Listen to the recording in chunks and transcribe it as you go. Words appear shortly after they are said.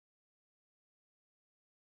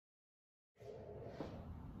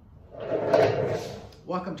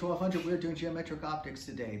Welcome to 1200. We're doing geometric optics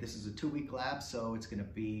today. This is a 2-week lab, so it's going to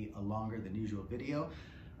be a longer than usual video.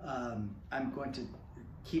 I'm going to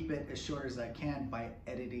keep it as short as I can by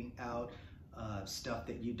editing out stuff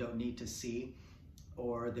that you don't need to see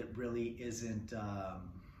or that really isn't,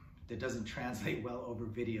 that doesn't translate well over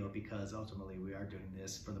video, because ultimately we are doing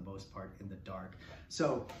this for the most part in the dark.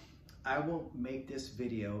 So I will make this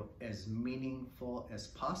video as meaningful as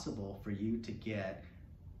possible for you to get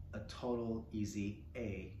a total easy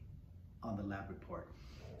A on the lab report.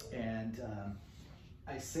 And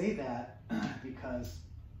I say that because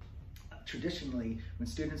traditionally when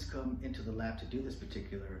students come into the lab to do this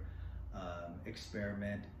particular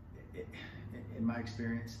experiment, in my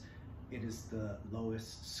experience, it is the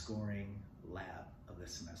lowest scoring lab of the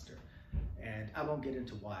semester. And I won't get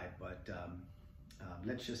into why, but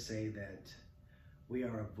let's just say that we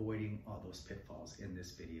are avoiding all those pitfalls in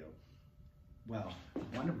this video. Well,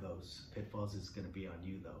 one of those pitfalls is going to be on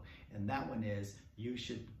you though, and that one is you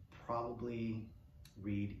should probably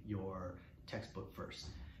read your textbook first.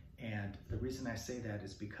 And the reason I say that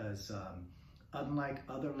is because unlike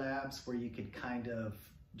other labs where you could kind of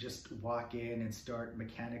just walk in and start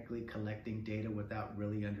mechanically collecting data without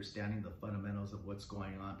really understanding the fundamentals of what's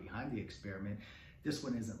going on behind the experiment, this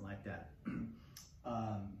one isn't like that.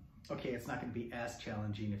 Okay, it's not going to be as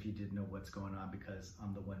challenging if you didn't know what's going on, because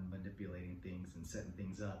I'm the one manipulating things and setting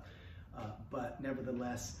things up. But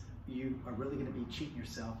nevertheless, you are really going to be cheating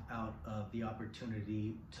yourself out of the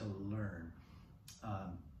opportunity to learn.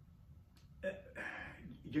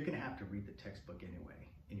 You're going to have to read the textbook anyway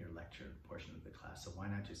in your lecture portion of the class, so why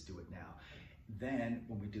not just do it now? Then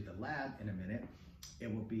when we do the lab in a minute,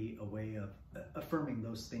 it will be a way of affirming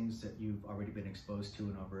those things that you've already been exposed to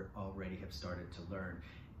and already have started to learn.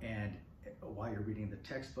 And while you're reading the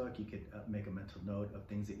textbook, you could make a mental note of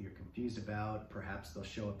things that you're confused about. Perhaps they'll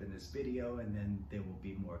show up in this video and then they will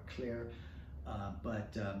be more clear.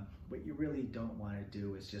 But what you really don't want to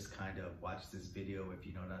do is just kind of watch this video if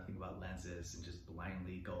you know nothing about lenses and just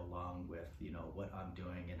blindly go along with, you know, what I'm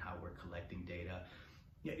doing and how we're collecting data.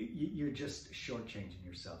 You're just shortchanging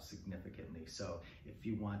yourself significantly. So if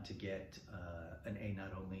you want to get an A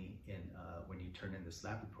not only in when you turn in this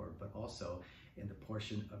lab report, but also in the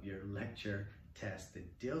portion of your lecture test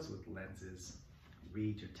that deals with lenses,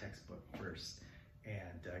 read your textbook first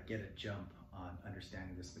and get a jump on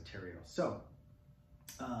understanding this material. So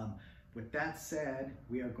with that said,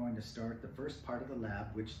 we are going to start the first part of the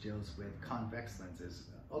lab, which deals with convex lenses.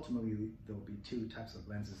 Ultimately, there will be 2 types of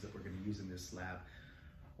lenses that we're going to use in this lab.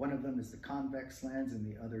 One of them is the convex lens and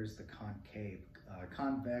the other is the concave.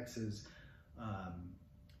 Convex is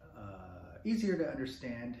easier to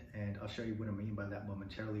understand, and I'll show you what I mean by that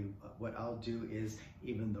momentarily. What I'll do is,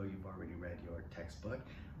 even though you've already read your textbook,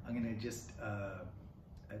 I'm going to just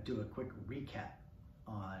do a quick recap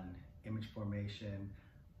on image formation,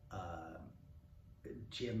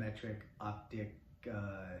 geometric, optic,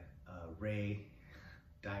 ray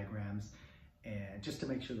diagrams, and just to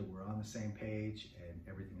make sure that we're on the same page and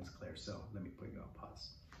everything is clear. So let me put you on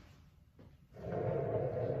pause.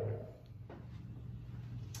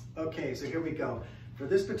 Okay, so here we go. For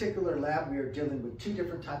this particular lab, we are dealing with 2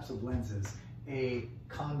 different types of lenses, a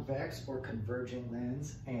convex or converging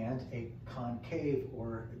lens and a concave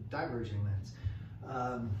or diverging lens.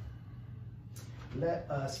 Let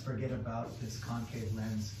us forget about this concave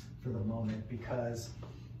lens for the moment, because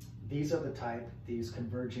these are the type, these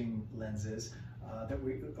converging lenses, that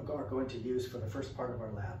we are going to use for the first part of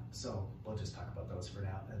our lab. So we'll just talk about those for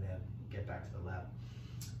now and then get back to the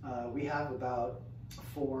lab. We have about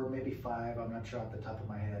 4, maybe 5, I'm not sure off the top of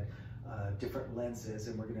my head, different lenses,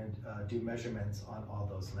 and we're going to do measurements on all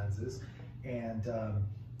those lenses. And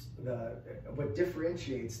what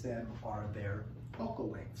differentiates them are their focal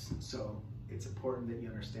lengths. So it's important that you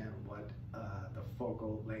understand what the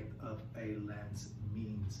focal length of a lens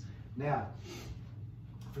means. Now,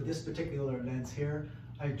 for this particular lens here,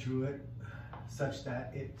 I drew it such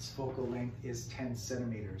that its focal length is 10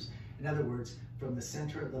 centimeters. In other words, from the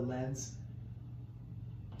center of the lens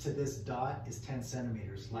to this dot is 10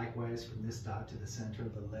 centimeters. Likewise, from this dot to the center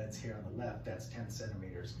of the lens here on the left, that's 10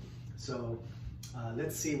 centimeters. So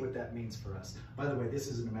let's see what that means for us. By the way, this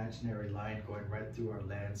is an imaginary line going right through our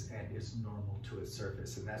lens and is normal to its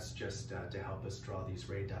surface, and that's just to help us draw these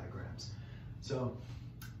ray diagrams. So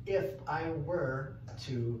if I were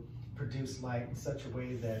to produce light in such a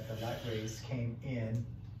way that the light rays came in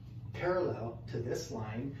parallel to this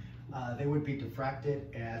line, they would be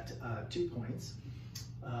diffracted at 2 points.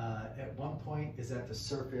 At one point is at the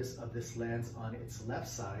surface of this lens on its left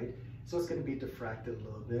side, so it's going to be diffracted a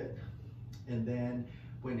little bit. And then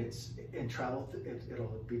when it's in travel,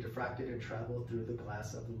 it'll be diffracted and travel through the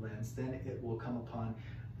glass of the lens. Then it will come upon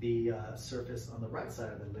the surface on the right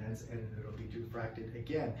side of the lens, and it'll be diffracted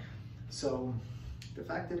again. So the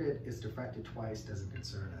fact that it is diffracted twice doesn't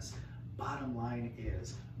concern us. Bottom line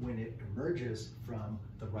is, when it emerges from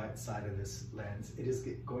the right side of this lens, it is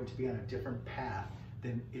going to be on a different path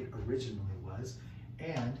than it originally was,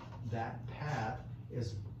 and that path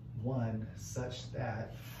is one such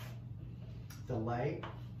that the light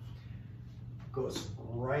goes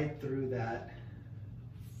right through that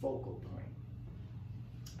focal point.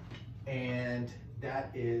 And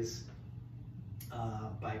that is,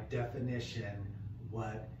 by definition,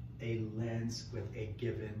 what a lens with a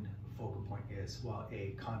given focal point is, well,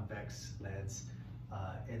 a convex lens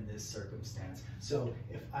in this circumstance. So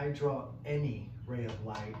if I draw any ray of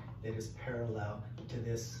light that is parallel to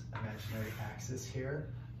this imaginary axis here,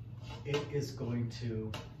 it is going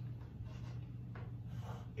to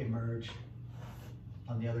emerge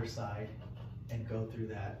on the other side and go through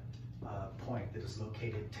that point that is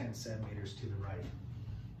located 10 centimeters to the right.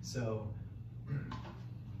 So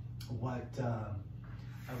what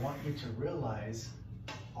I want you to realize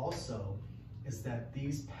also is that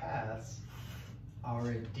these paths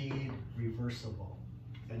are indeed reversible.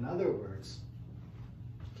 In other words,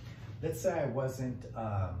 let's say I wasn't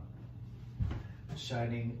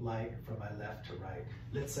shining light from my left to right.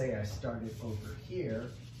 Let's say I started over here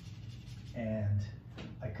and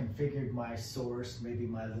I configured my source, maybe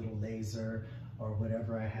my little laser or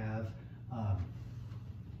whatever I have.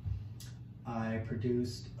 I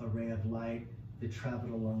produced a ray of light that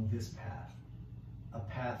traveled along this path, a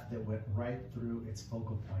path that went right through its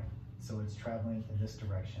focal point. So it's traveling in this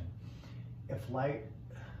direction. If light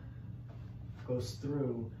goes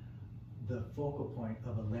through the focal point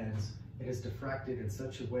of a lens, it is diffracted in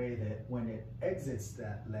such a way that when it exits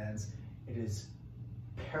that lens, it is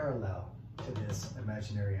parallel to this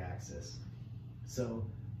imaginary axis. So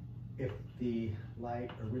if the light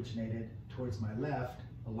originated towards my left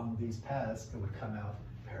along these paths, it would come out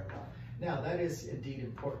parallel. Now that is indeed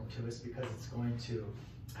important to us because it's going to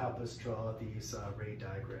help us draw these ray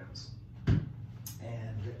diagrams.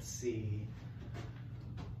 And let's see.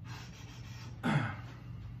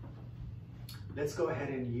 Let's go ahead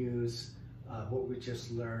and use what we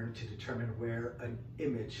just learned to determine where an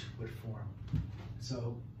image would form.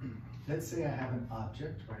 So let's say I have an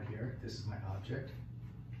object right here. This is my object.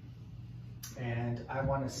 And I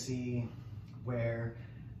want to see where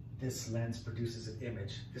this lens produces an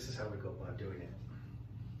image. This is how we go about doing it.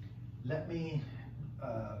 Let me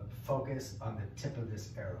focus on the tip of this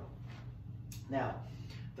arrow. Now,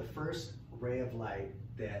 the first ray of light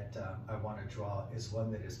that I want to draw is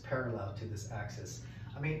one that is parallel to this axis.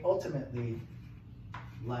 I mean, ultimately,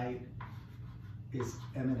 light is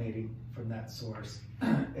emanating from that source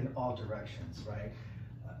in all directions, right?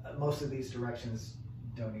 Most of these directions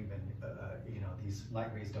don't even, these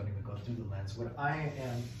light rays don't even go through the lens. What I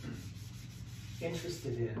am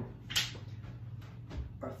interested in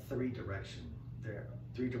are three directions. There are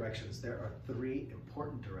three directions. There are three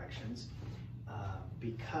important directions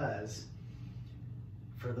because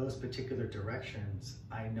for those particular directions,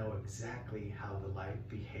 I know exactly how the light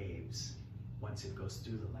behaves once it goes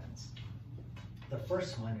through the lens. The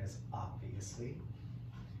first one is obviously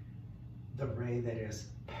the ray that is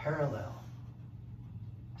parallel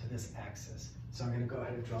to this axis. So I'm going to go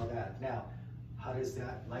ahead and draw that. Now, how does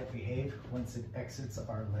that light behave once it exits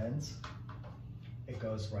our lens? It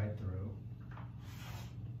goes right through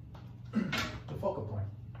the focal point.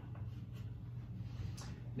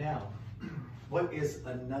 Now, what is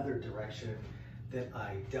another direction that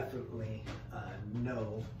I definitely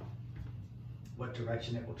know what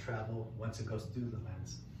direction it will travel once it goes through the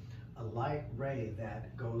lens? A light ray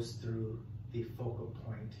that goes through the focal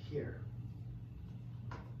point here.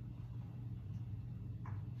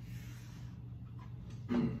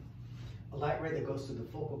 A light ray that goes through the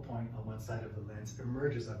focal point on one side of the lens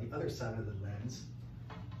emerges on the other side of the lens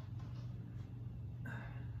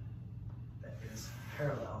that is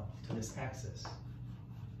parallel to this axis.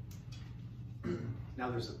 Now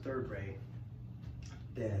there's a third ray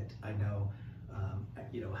that I know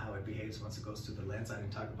how it behaves once it goes through the lens. I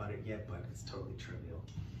didn't talk about it yet, but it's totally trivial.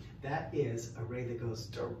 That is a ray that goes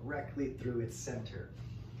directly through its center.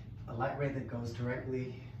 A light ray that goes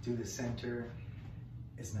directly through the center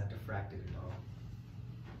is not diffracted at all.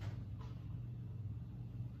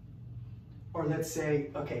 Or let's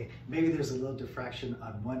say, okay, maybe there's a little diffraction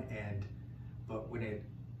on one end, but when it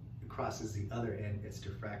crosses the other end, it's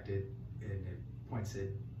diffracted and it points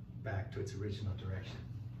it back to its original direction.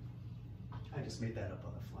 I just made that up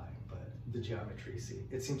on the fly, but the geometry, see,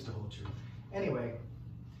 it seems to hold true. Anyway,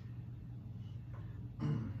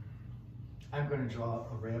 I'm going to draw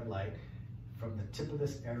a ray of light from the tip of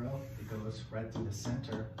this arrow. It goes right through the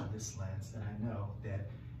center of this lens, and I know that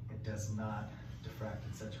it does not diffract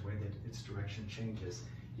in such a way that its direction changes.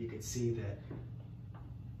 You can see that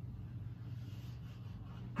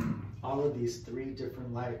all of these three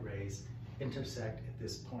different light rays intersect at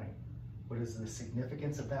this point. What is the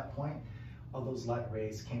significance of that point? All those light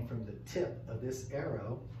rays came from the tip of this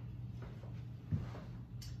arrow,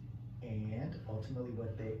 and ultimately what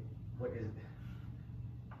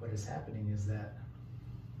is happening is that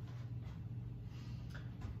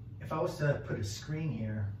if I was to put a screen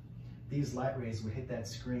here, these light rays would hit that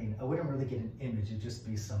screen. I wouldn't really get an image, it'd just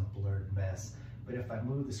be some blurred mess. But if I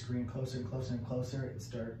move the screen closer and closer and closer, it'd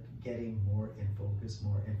start getting more in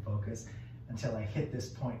focus, until I hit this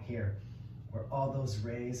point here, where all those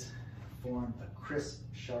rays form a crisp,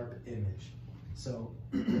 sharp image. So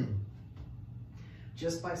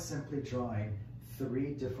just by simply drawing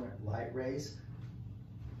three different light rays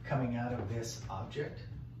coming out of this object,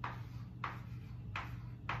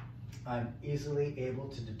 I'm easily able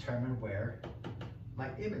to determine where my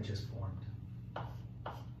image is formed.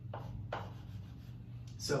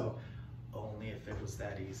 So, only if it was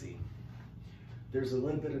that easy. There's a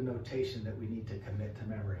little bit of notation that we need to commit to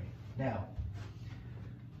memory. Now,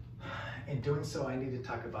 in doing so, I need to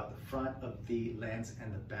talk about the front of the lens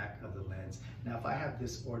and the back of the lens. Now, if I have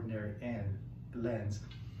this ordinary lens,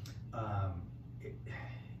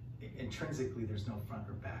 intrinsically there's no front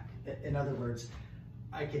or back. In other words,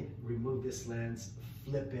 I could remove this lens,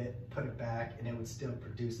 flip it, put it back, and it would still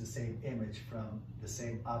produce the same image from the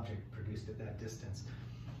same object produced at that distance.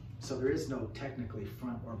 So there is no technically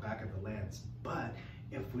front or back of the lens. But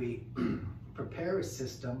if we prepare a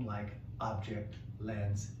system like object,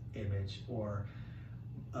 lens, image, or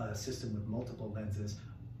a system with multiple lenses,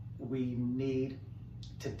 we need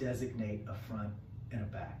to designate a front and a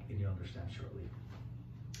back, and you'll understand shortly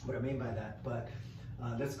what I mean by that. But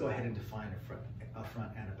let's go ahead and define a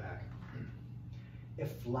front and a back.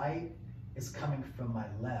 If light is coming from my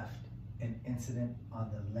left and incident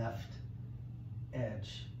on the left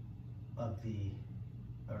edge of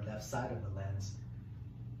or left side of the lens,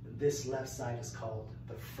 this left side is called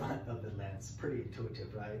the front of the lens. Pretty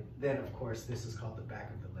intuitive, right? Then of course this is called the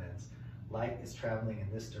back of the lens. Light is traveling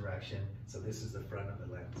in this direction, so this is the front of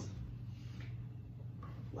the lens.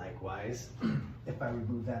 Likewise, if I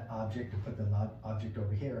remove that object and put the object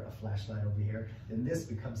over here, a flashlight over here, then this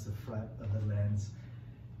becomes the front of the lens,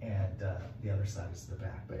 and the other side is the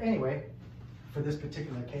back. But anyway, for this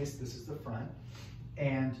particular case, this is the front,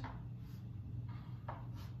 and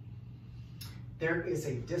there is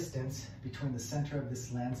a distance between the center of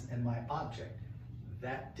this lens and my object.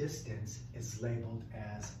 That distance is labeled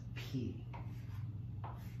as P.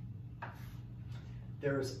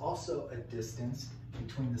 There is also a distance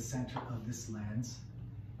between the center of this lens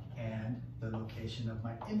and the location of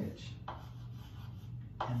my image.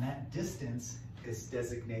 And that distance is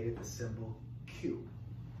designated the symbol Q.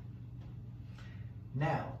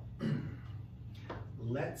 Now,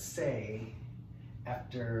 let's say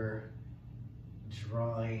after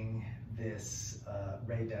drawing this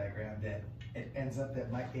ray diagram that it ends up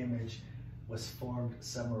that my image was formed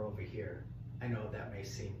somewhere over here. I know that may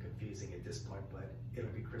seem confusing at this point, but it'll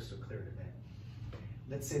be crystal clear in a minute.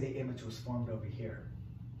 Let's say the image was formed over here.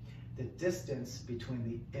 The distance between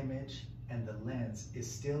the image and the lens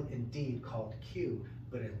is still indeed called Q,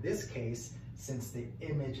 but in this case, since the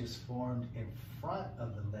image is formed in front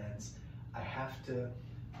of the lens, I have to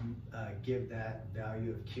give that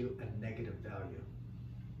value of Q a negative value.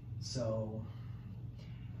 So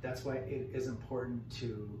that's why it is important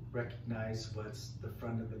to recognize what's the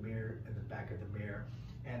front of the mirror and the back of the mirror,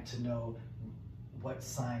 and to know what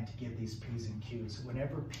sign to give these P's and Q's.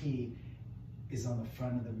 Whenever P is on the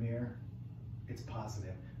front of the mirror, it's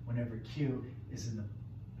positive. Whenever Q is in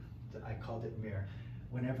I called it mirror.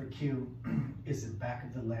 Whenever Q is in back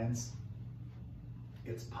of the lens,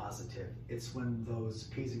 it's positive. It's when those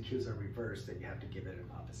P's and Q's are reversed that you have to give it an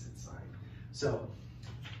opposite sign. So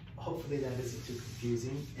hopefully that isn't too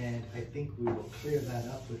confusing, and I think we will clear that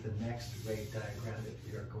up with the next ray diagram that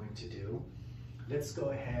we are going to do. Let's go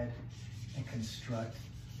ahead and construct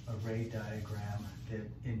a ray diagram that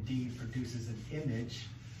indeed produces an image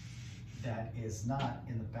that is not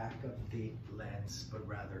in the back of the lens, but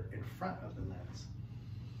rather in front of the lens.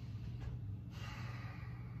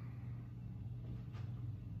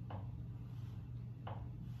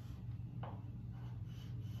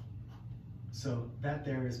 So that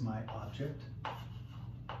there is my object.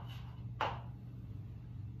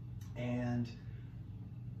 And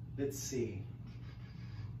let's see,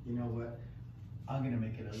 you know what? I'm gonna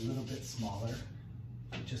make it a little bit smaller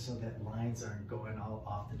just so that lines aren't going all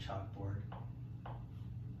off the chalkboard.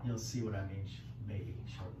 You'll see what I mean maybe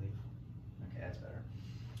shortly. Okay, that's better.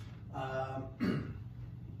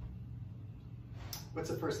 What's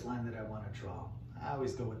the first line that I want to draw? I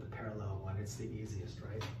always go with the parallel one. It's the easiest,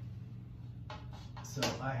 right? So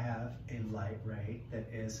I have a light ray that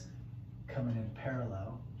is coming in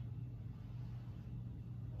parallel.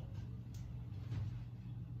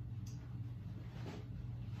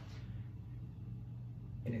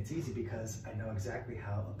 And it's easy because I know exactly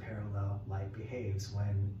how a parallel light behaves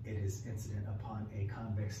when it is incident upon a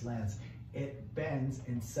convex lens. It bends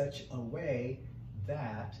in such a way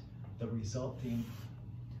that the resulting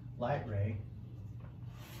light ray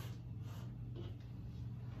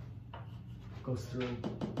goes through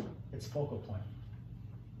its focal point.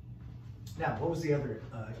 Now, what was the other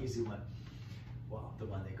easy one? Well, the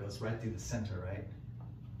one that goes right through the center, right?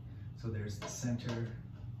 So there's the center.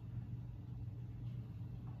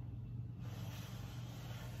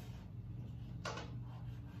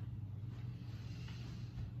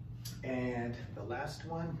 And the last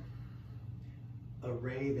one, a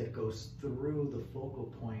ray that goes through the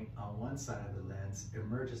focal point on one side of the lens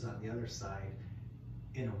emerges on the other side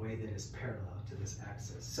in a way that is parallel to this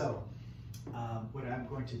axis. So what I'm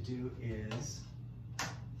going to do is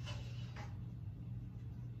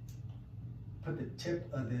put the tip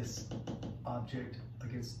of this object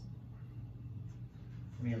against,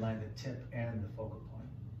 let me align the tip and the focal point.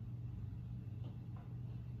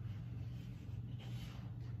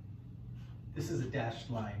 This is a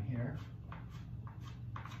dashed line here.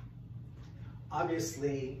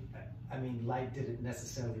 Obviously, I mean, light didn't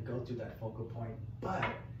necessarily go through that focal point, but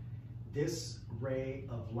this ray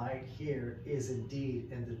of light here is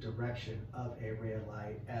indeed in the direction of a ray of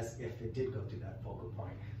light as if it did go through that focal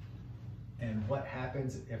point. And what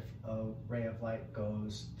happens if a ray of light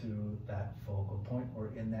goes through that focal point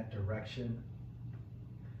or in that direction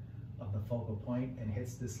of the focal point and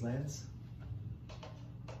hits this lens?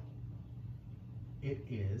 It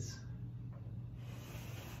is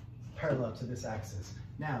parallel to this axis.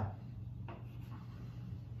 Now,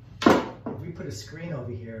 if we put a screen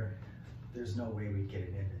over here, there's no way we get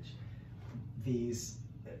an image. These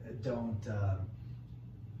don't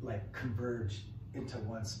like converge into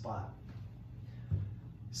one spot.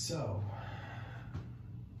 So,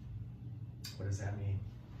 what does that mean?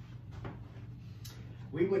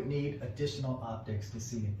 We would need additional optics to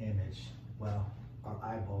see an image. Well, our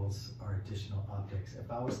eyeballs are additional optics.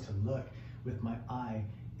 If I was to look with my eye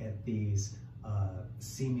at these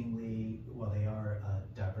seemingly, well, they are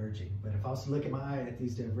diverging, but if I was to look at my eye at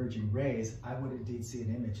these diverging rays, I would indeed see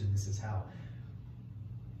an image, and this is how.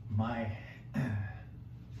 My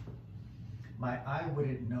eye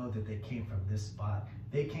wouldn't know that they came from this spot.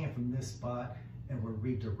 They came from this spot and were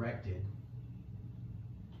redirected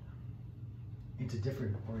into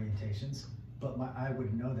different orientations, but my eye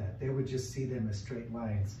would know that. They would just see them as straight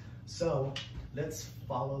lines. So let's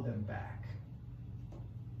follow them back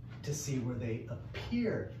to see where they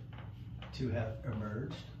appear to have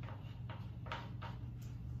emerged.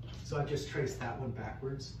 So I just traced that one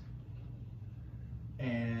backwards,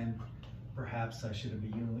 and perhaps I should have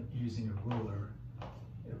been using a ruler.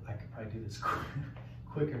 I could probably do this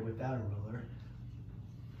quicker without a ruler.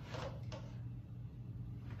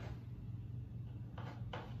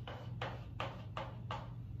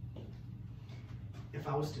 If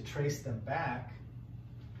I was to trace them back,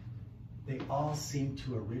 they all seem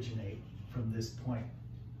to originate from this point.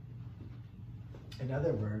 In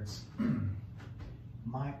other words,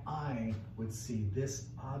 my eye would see this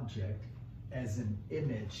object as an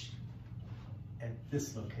image at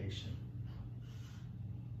this location.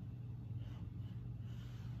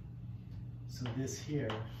 So this here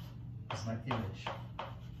is my image.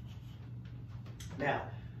 Now,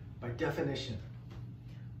 by definition,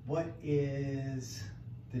 what is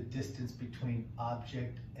the distance between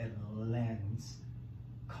object and lens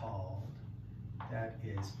called? That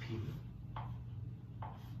is P.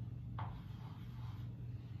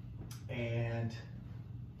 And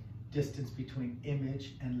distance between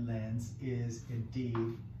image and lens is indeed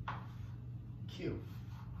Q.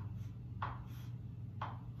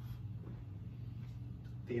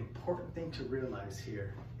 The important thing to realize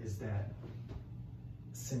here is that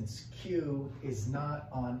since Q is not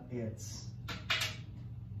on its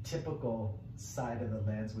typical side of the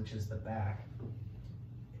lens, which is the back,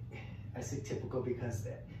 I say typical because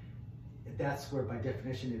that's where by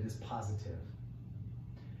definition it is positive.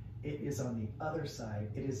 It is on the other side,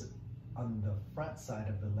 it is on the front side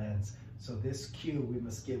of the lens. So this Q, we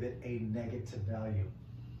must give it a negative value.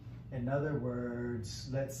 In other words,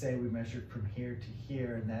 let's say we measured from here to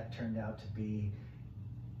here and that turned out to be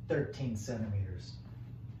 13 centimeters.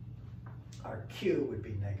 Our Q would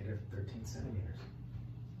be negative 13 centimeters.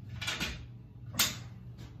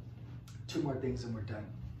 Two more things and we're done.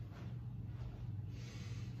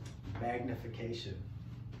 Magnification.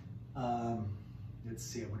 Let's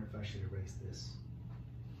see, I wonder if I should erase this.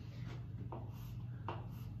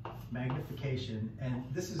 Magnification, and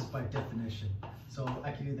this is by definition. So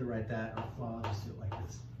I can either write that or, well, I'll just do it like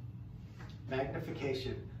this.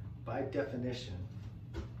 Magnification, by definition,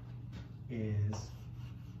 is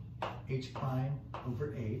h prime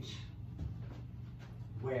over h,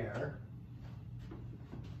 where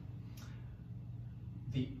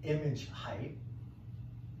the image height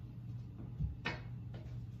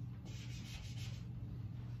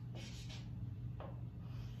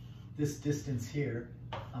this distance here,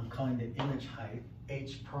 I'm calling the image height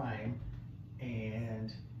h prime,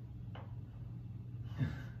 and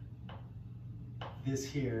this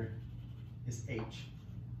here is h,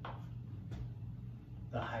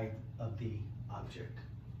 the height of the object.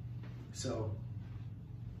 So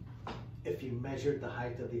if you measured the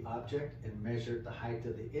height of the object and measured the height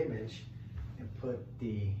of the image and put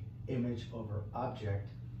the image over object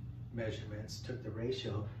measurements, took the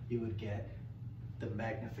ratio, you would get the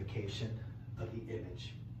magnification of the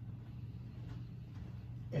image.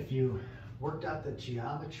 If you worked out the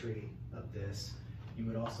geometry of this, you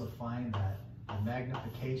would also find that the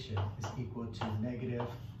magnification is equal to negative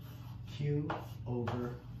Q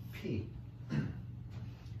over P.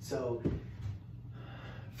 So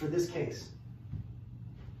for this case,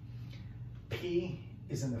 P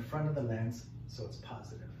is in the front of the lens, so it's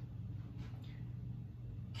positive.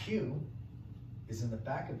 Q is in the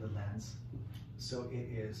back of the lens, so it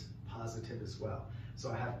is positive as well.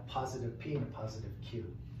 So I have positive P and a positive Q.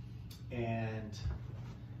 And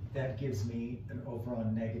that gives me an overall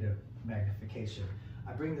negative magnification.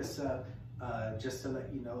 I bring this up just to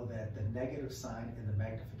let you know that the negative sign in the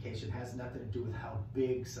magnification has nothing to do with how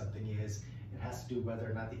big something is. It has to do whether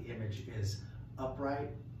or not the image is upright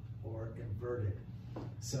or inverted.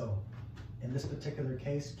 So in this particular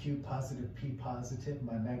case, Q positive, P positive,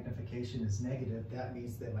 my magnification is negative. That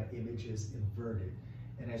means that my image is inverted.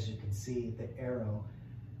 And as you can see, the arrow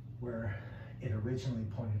where it originally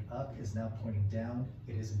pointed up is now pointing down.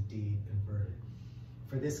 It is indeed inverted.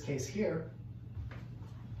 For this case here,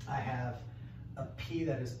 I have a P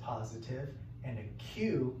that is positive and a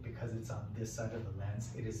Q, because it's on this side of the lens,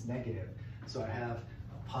 it is negative. So I have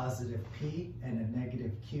a positive P and a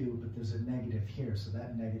negative Q, but there's a negative here. So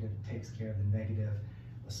that negative takes care of the negative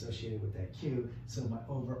associated with that Q. So my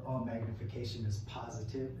overall magnification is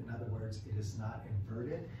positive. In other words, it is not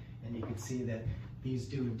inverted. And you can see that these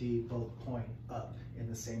do indeed both point up in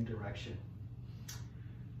the same direction.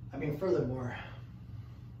 I mean, furthermore,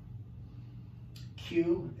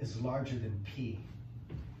 Q is larger than P.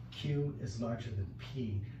 Q is larger than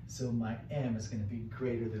P. So my M is going to be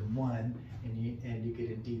greater than 1, and you can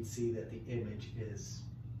indeed see that the image is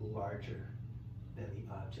larger than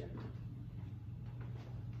the object.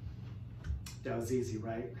 That was easy,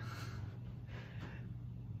 right?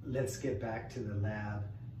 Let's get back to the lab.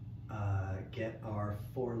 Get our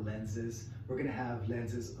 4 lenses. We're going to have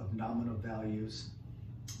lenses of nominal values,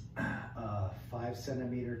 5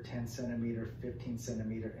 centimeter, 10 centimeter, 15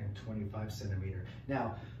 centimeter, and 25 centimeter.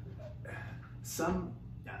 Now,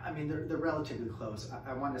 I mean, they're relatively close.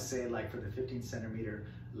 I want to say, like, for the 15 centimeter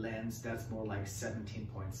lens, that's more like 17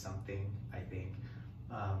 point something, I think.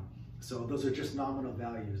 So those are just nominal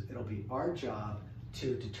values. It'll be our job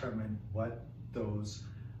to determine what those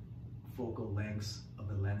focal lengths of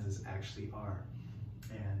the lenses actually are.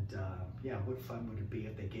 And yeah, what fun would it be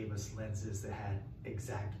if they gave us lenses that had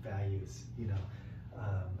exact values, you know?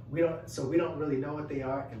 We don't really know what they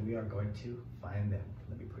are, and we are going to find them.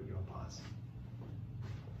 Let me put you on pause.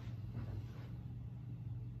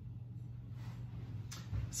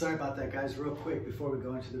 Sorry about that, guys. Real quick, before we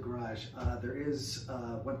go into the garage, there is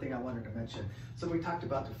one thing I wanted to mention. So we talked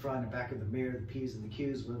about the front and back of the mirror, the P's and the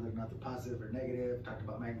Q's, whether or not they're positive or negative, talked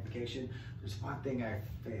about magnification. There's one thing I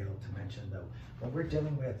failed to mention, though. When we're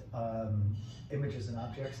dealing with images and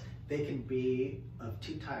objects, they can be of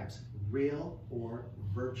 2 types, real or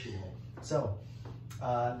virtual. So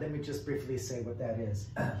let me just briefly say what that is.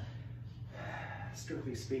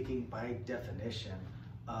 Strictly speaking, by definition,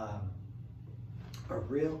 a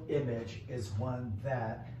real image is one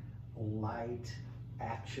that light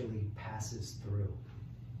actually passes through.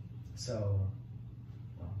 So,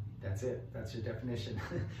 well, that's it. That's your definition.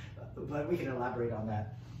 But we can elaborate on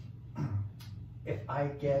that. If I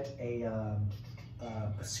get a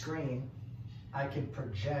screen, I can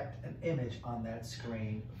project an image on that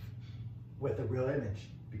screen with a real image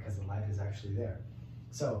because the light is actually there.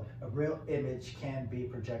 So a real image can be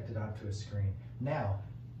projected onto a screen. Now,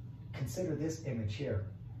 consider this image here.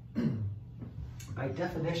 By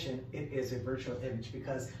definition, it is a virtual image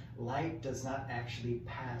because light does not actually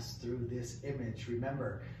pass through this image.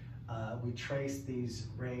 Remember, we trace these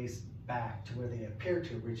rays back to where they appear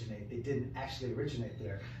to originate. They didn't actually originate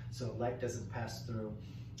there, so light doesn't pass through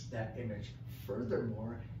that image.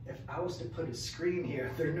 Furthermore, if I was to put a screen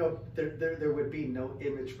here, there would be no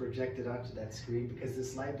image projected onto that screen because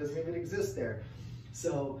this light doesn't even exist there.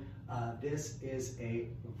 So this is a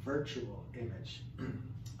virtual image.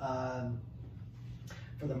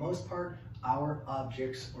 For the most part, our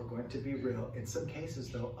objects are going to be real. In some cases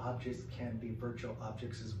though, objects can be virtual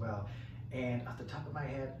objects as well. And off the top of my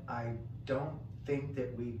head, I don't think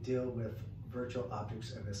that we deal with virtual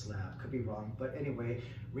objects in this lab. Could be wrong, but anyway,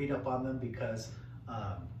 read up on them because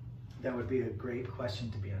that would be a great question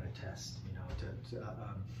to be on a test. You know,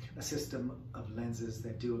 a system of lenses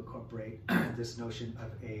that do incorporate this notion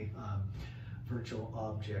of a virtual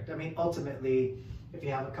object. I mean, ultimately, if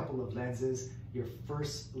you have a couple of lenses, your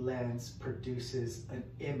first lens produces an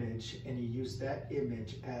image and you use that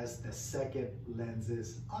image as the second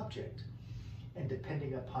lens's object. And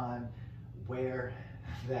depending upon where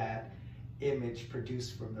that image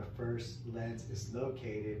produced from the first lens is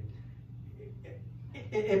located,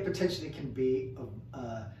 it potentially can be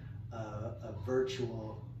a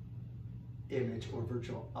virtual image or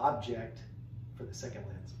virtual object for the second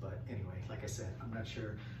lens. But anyway, like I said, I'm not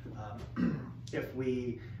sure if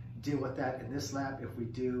we deal with that in this lab. If we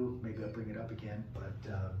do, maybe I'll bring it up again, but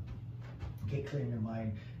get clear in your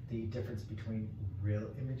mind the difference between real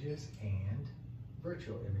images and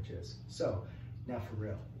virtual images. So now for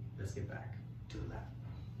real, let's get back to the lab.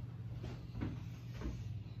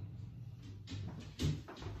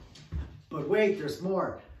 But wait, there's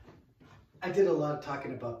more. I did a lot of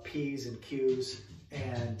talking about P's and Q's,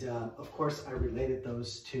 and of course I related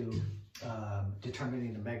those to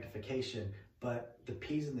determining the magnification, but the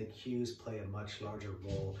P's and the Q's play a much larger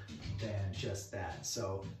role than just that.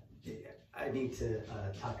 So I need to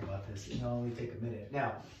talk about this. It'll only take a minute.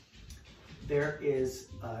 Now, there is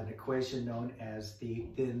an equation known as the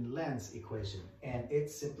thin lens equation, and it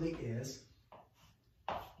simply is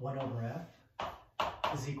 1 over F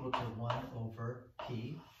is equal to 1 over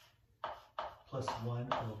P plus 1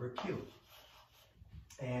 over Q.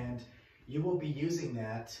 And you will be using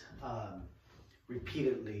that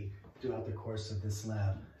repeatedly throughout the course of this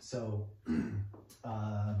lab. So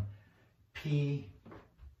P,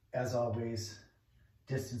 as always,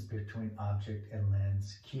 distance between object and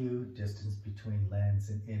lens. Q, distance between lens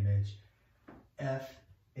and image. F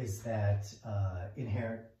is that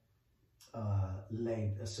inherent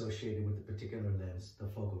length associated with the particular lens, the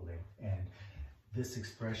focal length. And this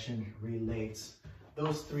expression relates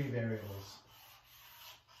those three variables,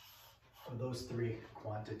 or those three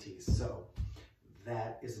quantities. So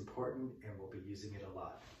that is important, and we'll be using it a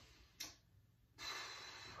lot.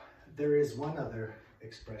 There is one other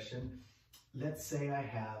expression. Let's say I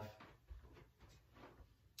have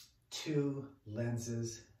two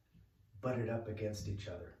lenses butted up against each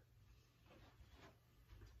other.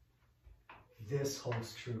 This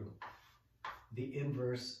holds true. The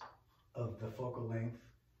inverse of the focal length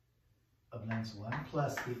of lens 1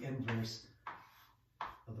 plus the inverse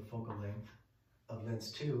of the focal length of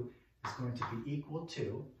lens 2 is going to be equal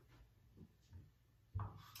to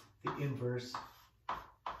the inverse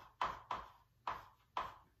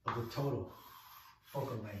of the total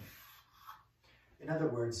focal length. In other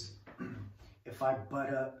words, if I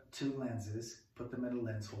butt up two lenses, put them in a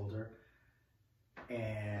lens holder,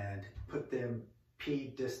 and put them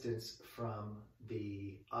P distance from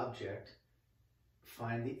the object,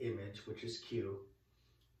 find the image, which is Q,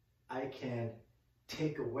 I can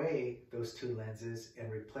take away those two lenses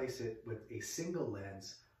and replace it with a single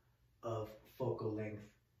lens of focal length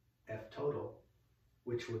F total,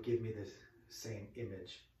 which will give me the same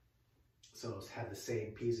image. So it's have the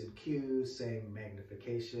same P's and Q's, same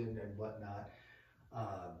magnification and whatnot.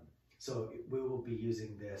 So we will be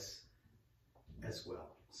using this as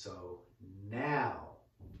well. So now,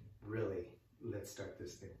 really, let's start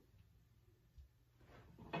this thing.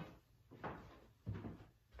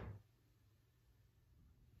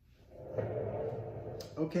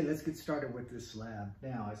 Okay, let's get started with this lab.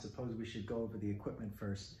 Now, I suppose we should go over the equipment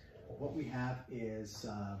first. What we have is,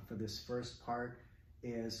 for this first part,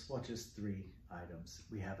 is, well, just three items.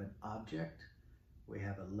 We have an object, we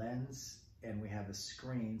have a lens, and we have a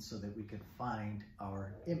screen so that we can find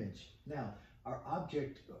our image. Now, our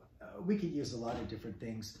object, we could use a lot of different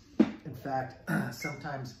things. In fact,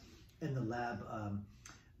 sometimes in the lab,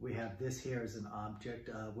 We have this here as an object.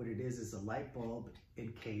 What it is a light bulb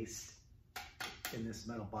encased in this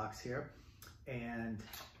metal box here. And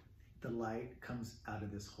the light comes out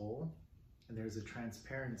of this hole. And there's a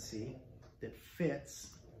transparency that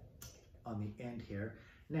fits on the end here.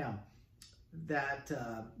 Now, that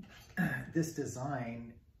this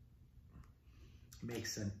design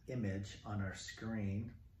makes an image on our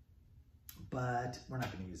screen, but we're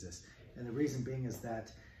not going to use this. And the reason being is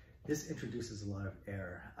that this introduces a lot of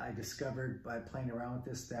error. I discovered by playing around with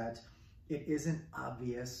this that it isn't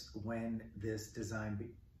obvious when this design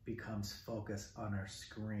becomes focused on our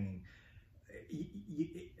screen.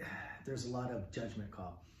 There's a lot of judgment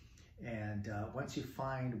call. And once you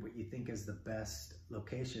find what you think is the best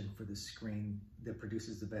location for the screen that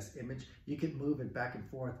produces the best image, you can move it back and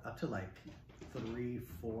forth up to like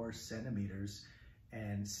 3-4 centimeters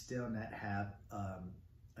and still not have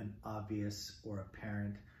an obvious or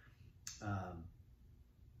apparent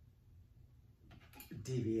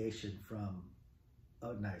deviation from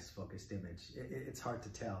a nice focused image. It's hard to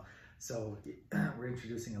tell. So we're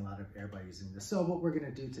introducing a lot of error by using this. So what we're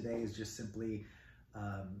going to do today is just simply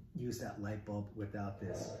use that light bulb without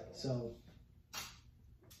this. So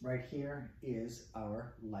right here is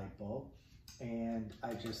our light bulb, and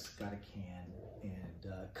I just got a can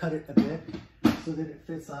and cut it a bit so that it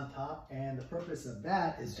fits on top. And the purpose of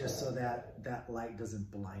that is just so that that light doesn't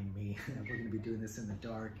blind me. We're going to be doing this in the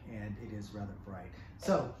dark, and it is rather bright.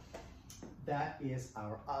 So that is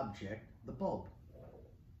our object, the bulb.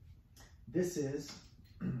 This is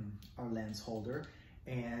our lens holder,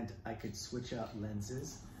 and I could switch out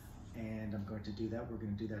lenses, and I'm going to do that. We're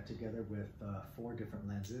going to do that together with 4 different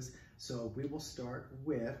lenses. So we will start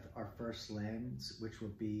with our first lens, which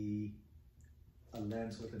will be a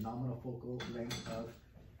lens with a nominal focal length of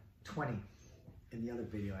 20. In the other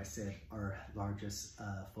video, I said our largest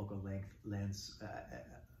focal length lens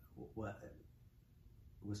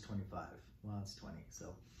was 25. Well, it's 20.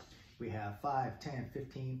 So we have 5, 10,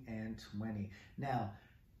 15, and 20. Now,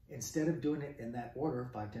 instead of doing it in that order,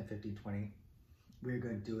 5, 10, 15, 20, we're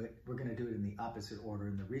going to do it in the opposite order.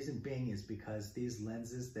 And the reason being is because these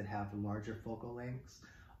lenses that have larger focal lengths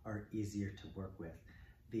are easier to work with.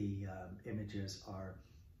 The images are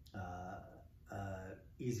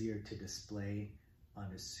easier to display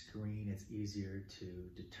on a screen. It's easier to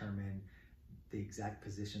determine the exact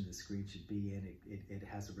position the screen should be in. It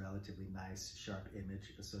has a relatively nice, sharp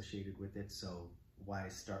image associated with it. So why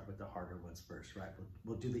start with the harder ones first, right?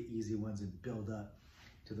 We'll do the easy ones and build up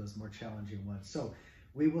to those more challenging ones. So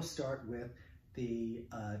we will start with the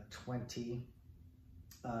 20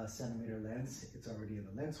 centimeter lens. It's already in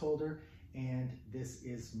the lens holder, and this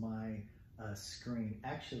is my screen.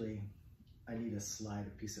 Actually, I need to slide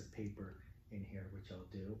a piece of paper in here, which I'll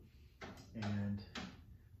do. And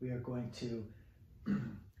we are going to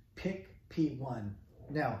pick P1.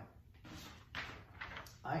 Now,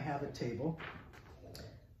 I have a table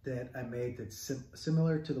that I made that's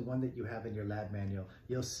similar to the one that you have in your lab manual.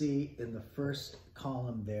 You'll see in the first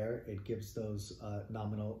column there, it gives those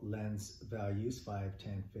nominal lens values, 5,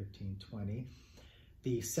 10, 15, 20.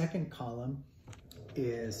 The second column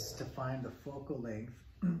is to find the focal length,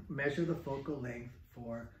 measure the focal length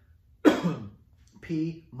for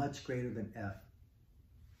P much greater than F.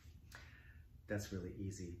 That's really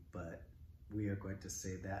easy, but we are going to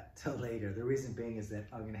save that till later. The reason being is that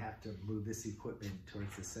I'm going to have to move this equipment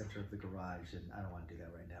towards the center of the garage, and I don't want to do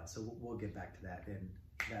that right now. So we'll get back to that, and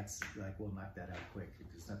that's like, we'll knock that out quick.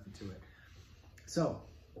 There's nothing to it. So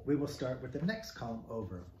we will start with the next column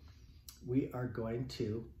over. We are going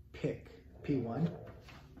to pick P1.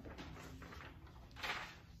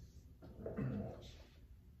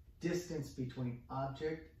 Distance between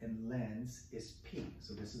object and lens is P.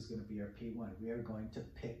 So this is going to be our P1. We are going to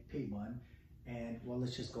pick P1, and well,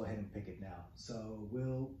 let's just go ahead and pick it now. So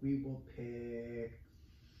we will pick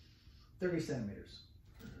 30 centimeters.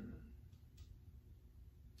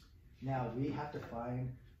 Now we have to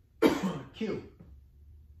find Q,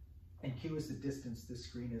 and Q is the distance this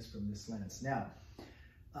screen is from this lens. Now,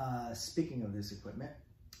 speaking of this equipment,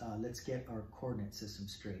 let's get our coordinate system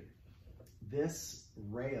straight. This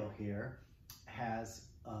rail here has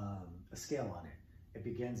a scale on it. It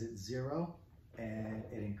begins at 0 and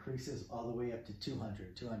it increases all the way up to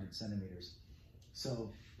 200 centimeters.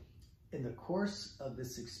 So in the course of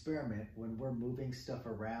this experiment, when we're moving stuff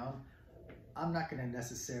around, I'm not going to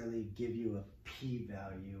necessarily give you a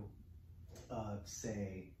p-value of,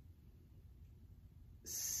 say,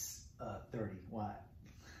 30. Why?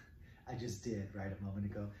 I just did right a moment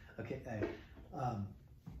ago. Okay.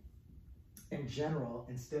 In general,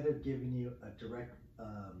 instead of giving you a direct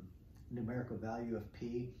numerical value of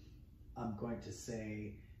p, I'm going to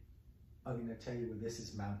say I'm going to tell you where this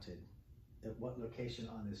is mounted. At what location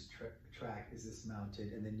on this track is this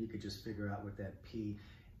mounted, and then you could just figure out what that P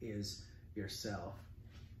is yourself.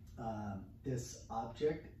 This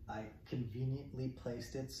object, I conveniently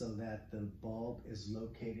placed it so that the bulb is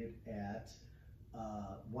located at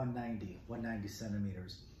 190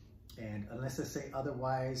 centimeters. And unless I say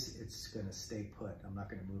otherwise, it's gonna stay put. I'm not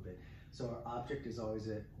gonna move it. So our object is always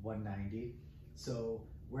at 190. So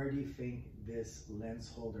where do you think this lens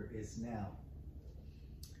holder is now?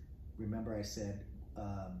 Remember I said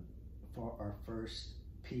for our first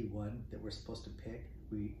P1 that we're supposed to pick,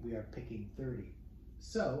 we are picking 30.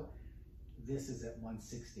 So this is at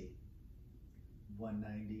 160.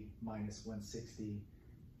 190 minus 160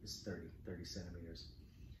 is 30 centimeters.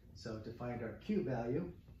 So to find our Q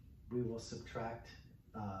value, we will subtract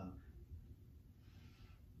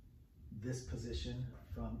this position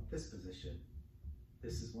from this position.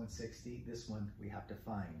 This is 160, this one we have to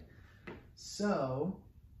find. So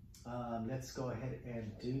let's go ahead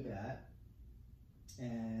and do that.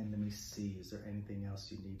 And let me see, is there anything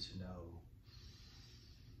else you need to know?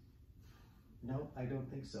 No, I don't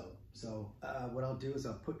think so. So what I'll do is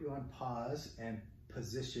I'll put you on pause and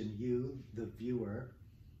position you, the viewer,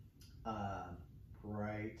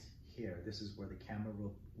 right here. This is where the camera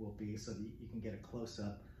will be, so that you can get a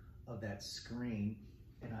close-up of that screen.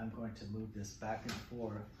 And I'm going to move this back and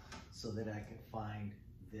forth so that I can find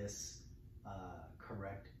this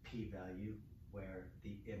correct p-value where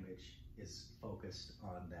the image is focused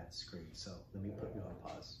on that screen. So let me put you on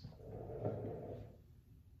pause.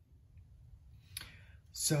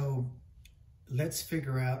 So let's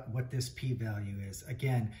figure out what this p-value is.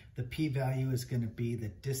 Again, the p-value is going to be the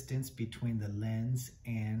distance between the lens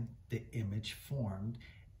and the image formed.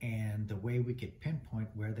 And the way we could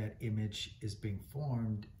pinpoint where that image is being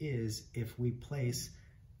formed is if we place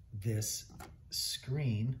this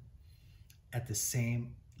screen at the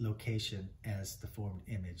same location as the formed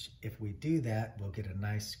image. If we do that, we'll get a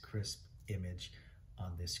nice crisp image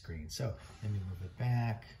on this screen. So let me move it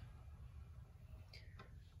back.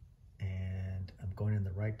 And I'm going in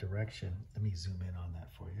the right direction. Let me zoom in on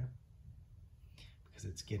that for you because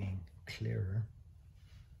it's getting clearer.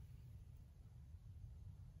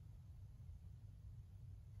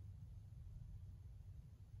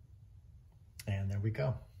 And there we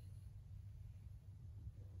go.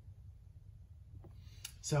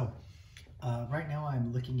 So right now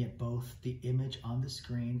I'm looking at both the image on the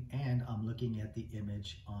screen and I'm looking at the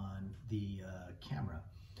image on the camera.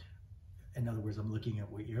 In other words, I'm looking at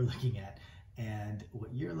what you're looking at, and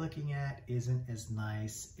what you're looking at isn't as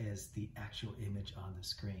nice as the actual image on the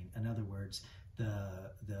screen. In other words,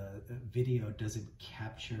 the video doesn't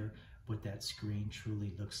capture what that screen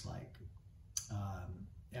truly looks like.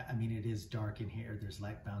 I mean, it is dark in here. There's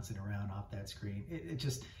light bouncing around off that screen. It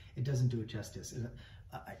doesn't do it justice.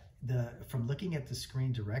 From looking at the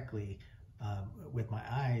screen directly with my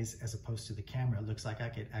eyes as opposed to the camera, it looks like I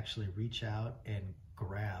could actually reach out and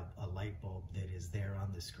grab a light bulb that is there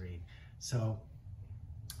on the screen. So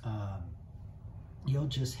you'll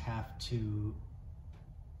just have to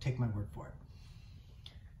take my word for it.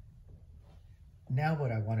 Now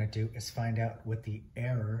what I want to do is find out what the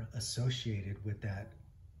error associated with that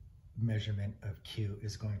measurement of Q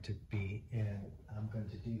is going to be, and I'm going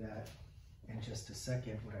to do that in just a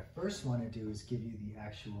second. What I first want to do is give you the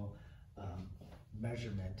actual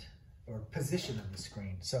measurement or position of the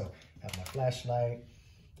screen. So I have my flashlight,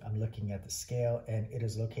 I'm looking at the scale, and it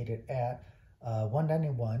is located at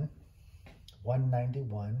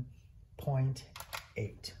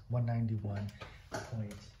 191.8.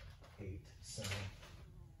 191.8. So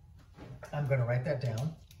I'm going to write that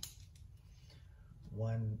down.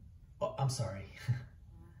 I'm sorry.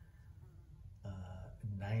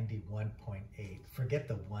 91.8. Forget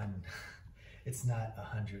the one. It's not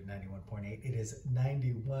 191.8. It is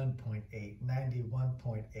 91.8.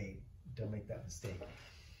 91.8. Don't make that mistake.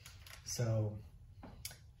 So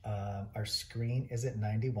our screen is at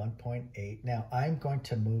 91.8. Now I'm going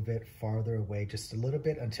to move it farther away just a little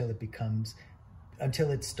bit until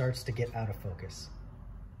it starts to get out of focus.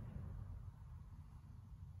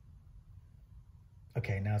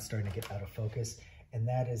 Okay, now it's starting to get out of focus, and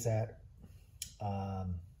that is at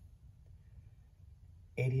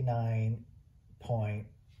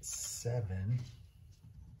 89.7.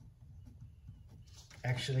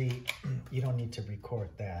 Actually, you don't need to record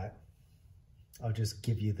that. I'll just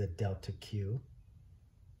give you the delta Q.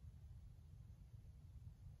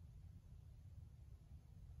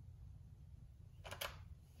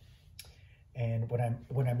 And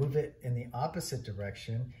when I move it in the opposite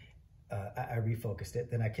direction, I refocused it.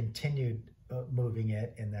 Then I continued moving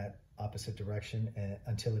it in that opposite direction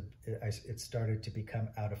until it started to become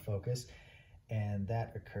out of focus. And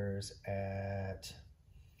that occurs at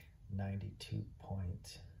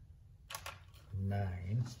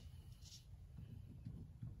 92.9.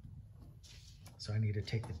 So I need to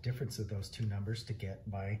take the difference of those two numbers to get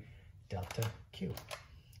my delta Q.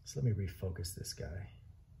 So let me refocus this guy.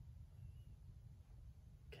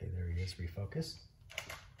 Okay, there he is, refocused.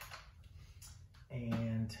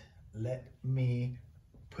 And let me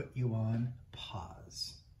put you on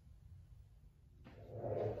pause.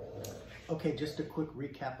 Okay, just a quick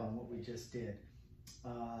recap on what we just did.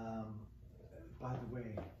 By the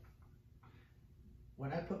way,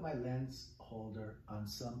 when I put my lens holder on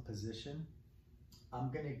some position, I'm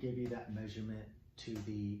gonna give you that measurement to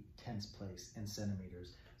the tens place in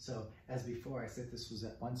centimeters. So as before, I said this was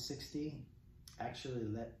at 160. Actually,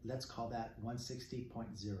 let's call that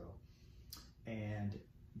 160.0. And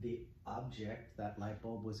the object, that light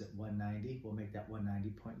bulb, was at 190. We'll make that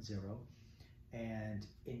 190.0. And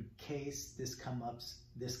in case this comes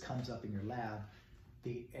up in your lab,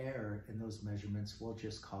 the error in those measurements, we'll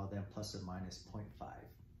just call them plus or minus 0.5.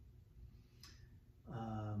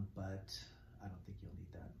 But I don't think you'll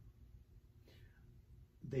need that.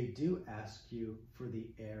 They do ask you for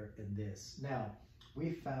the error in this. Now,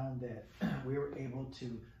 we found that we were able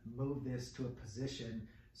to move this to a position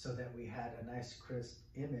so that we had a nice crisp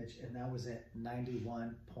image, and that was at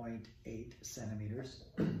 91.8 centimeters.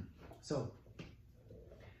 So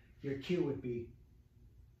your Q would be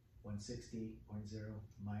 160.0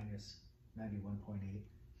 minus 91.8.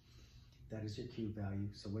 That is your Q value.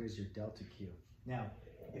 So what is your delta Q? Now,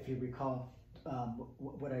 if you recall,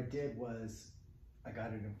 what I did was I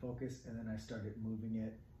got it in focus, and then I started moving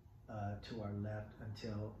it to our left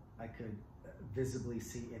until I could visibly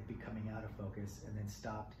see it becoming out of focus, and then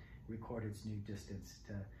stopped, recorded its new distance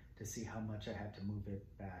to see how much I had to move it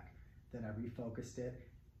back. Then I refocused it,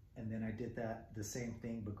 and then I did the same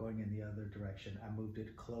thing, but going in the other direction. I moved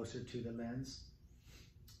it closer to the lens,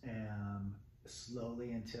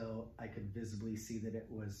 slowly until I could visibly see that it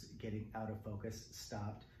was getting out of focus,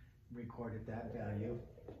 stopped, recorded that value.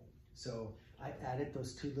 So I added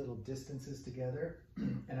those two little distances together,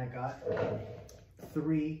 and I got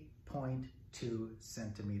 3.2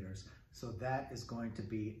 centimeters. So that is going to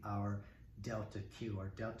be our delta Q.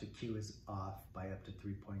 Our delta Q is off by up to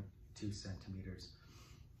 3.2 centimeters.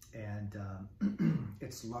 And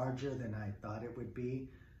it's larger than I thought it would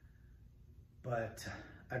be, but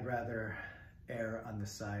I'd rather err on the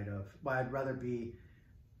side of, well, I'd rather be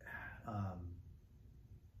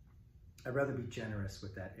generous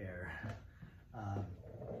with that error.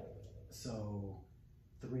 So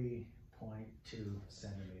 3.2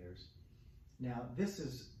 centimeters. Now this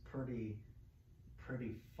is pretty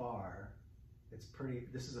far.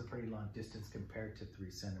 This is a pretty long distance compared to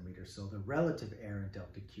 3 centimeters. So the relative error in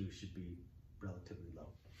delta Q should be relatively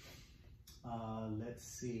low. Let's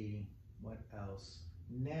see what else.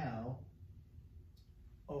 Now,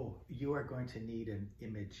 oh, you are going to need an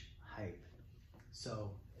image height.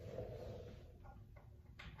 So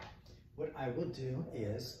what I will do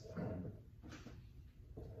is,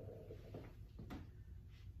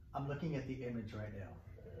 I'm looking at the image right now.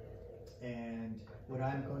 And what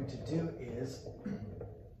I'm going to do is,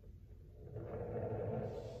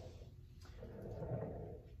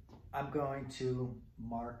 I'm going to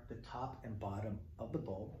mark the top and bottom of the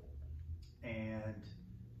bulb and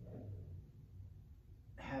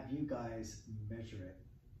have you guys measure it.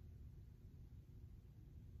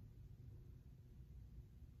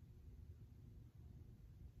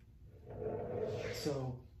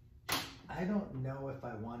 So I don't know if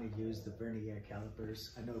I want to use the vernier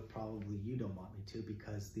calipers. I know probably you don't want me to,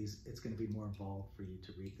 because it's going to be more involved for you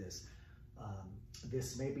to read this.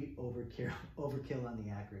 This may be overkill on the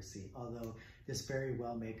accuracy, although this very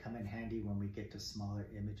well may come in handy when we get to smaller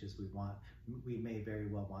images we may very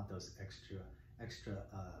well want those extra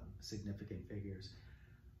significant figures.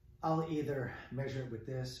 I'll either measure it with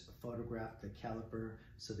this, photograph the caliper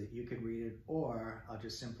so that you can read it, or I'll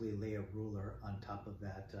just simply lay a ruler on top of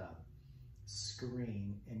that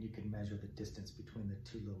screen, and you can measure the distance between the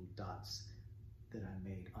two little dots that I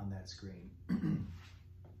made on that screen.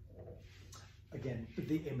 Again,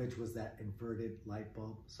 the image was that inverted light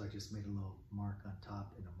bulb, so I just made a little mark on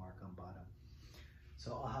top and a mark on bottom.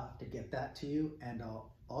 So I'll have to get that to you, and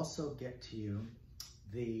I'll also get to you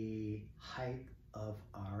the height of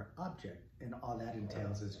our object. And all that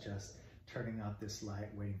entails is just turning off this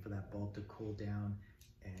light, waiting for that bulb to cool down,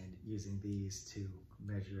 and using these to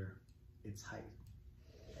measure its height.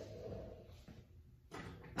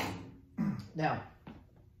 Now,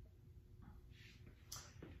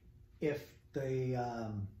 if the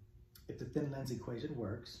if the thin lens equation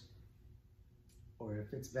works, or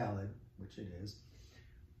if it's valid, which it is,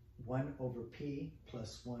 1 over P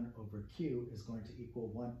plus 1 over Q is going to equal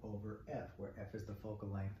 1 over F, where F is the focal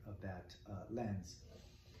length of that lens.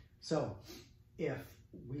 So if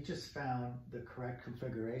we just found the correct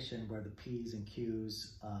configuration where the P's and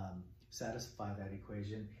Q's satisfy that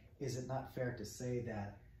equation, is it not fair to say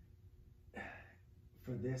that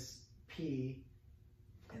for this P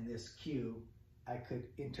and this Q, I could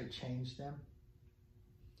interchange them?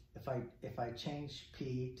 If I change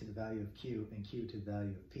P to the value of Q and Q to the value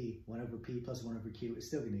of P, 1 over P plus 1 over Q is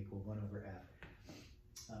still going to equal 1 over F.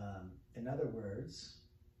 In other words,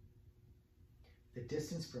 the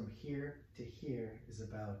distance from here to here is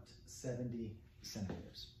about 70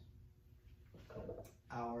 centimeters.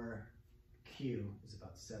 Our Q is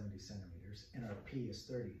about 70 centimeters and our P is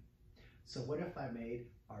 30. So what if I made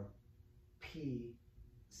our P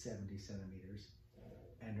 70 centimeters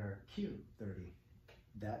and our Q 30?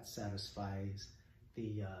 That satisfies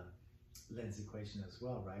the lens equation as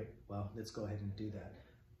well, right? Well, let's go ahead and do that.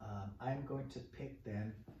 I'm going to pick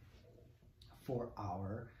then for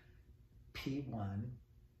our P1,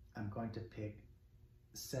 I'm going to pick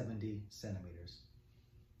 70 centimeters.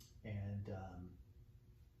 And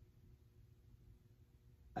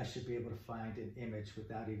I should be able to find an image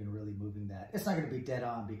without even really moving that. It's not going to be dead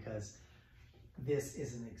on because this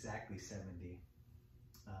isn't exactly 70.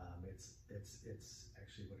 It's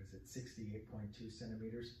actually, what is it, 68.2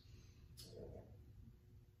 centimeters.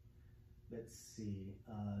 Let's see,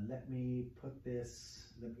 let me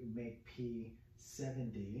make P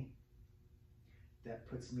 70. That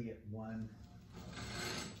puts me at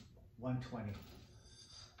 120.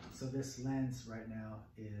 So this lens right now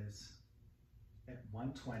is at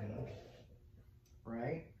 120,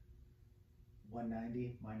 right?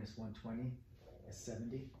 190 minus 120 is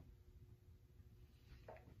 70.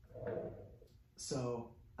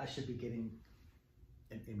 So I should be getting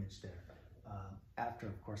an image there. After,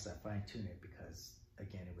 of course, I fine tune it because,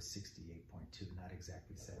 again, it was 68.2, not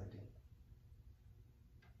exactly 70.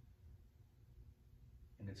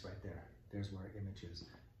 And it's right there. There's where our image is.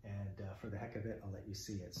 And for the heck of it, I'll let you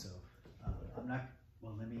see it. So I'm not,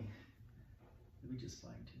 well, let me just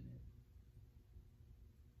fine tune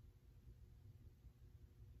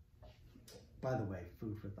it. By the way,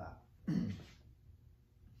 food for thought.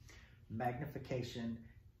 Magnification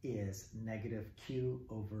is negative Q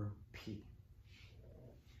over P.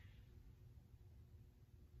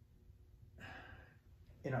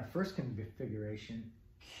 In our first configuration,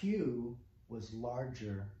 Q was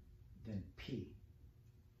larger than P.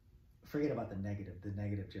 Forget about the negative. The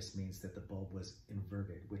negative just means that the bulb was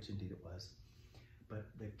inverted, which indeed it was. But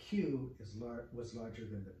the Q was larger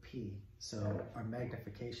than the P, so our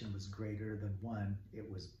magnification was greater than 1. It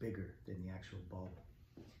was bigger than the actual bulb.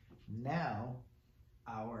 Now,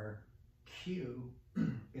 our Q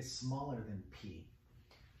is smaller than P.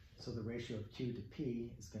 So the ratio of Q to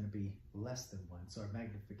P is going to be less than 1. So our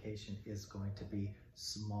magnification is going to be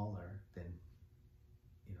smaller than,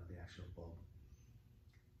 you know, the actual bulb.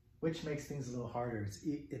 Which makes things a little harder.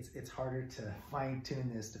 It's harder to fine tune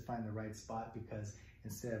this to find the right spot because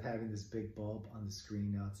instead of having this big bulb on the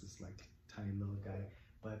screen, now it's this like tiny little guy.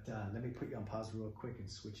 But let me put you on pause real quick and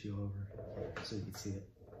switch you over so you can see it.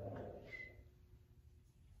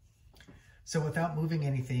 So without moving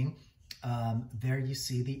anything, there you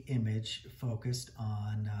see the image focused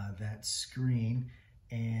on that screen,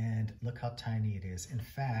 and look how tiny it is. In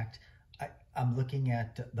fact, I'm looking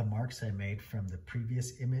at the marks I made from the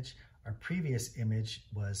previous image. Our previous image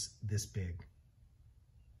was this big.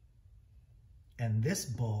 And this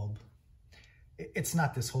bulb, it's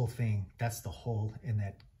not this whole thing. That's the hole in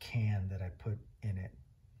that can that I put in it,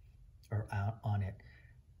 or on it.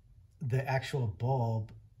 The actual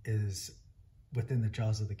bulb is within the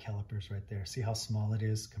jaws of the calipers right there. See how small it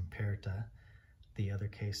is compared to the other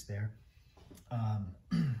case there?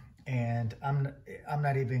 And I'm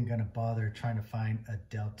not even gonna bother trying to find a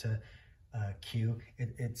delta Q.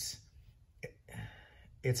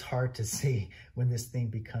 It's hard to see when this thing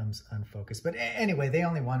becomes unfocused. But anyway, they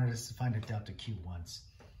only wanted us to find a delta Q once.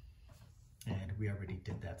 And we already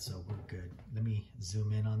did that, so we're good. Let me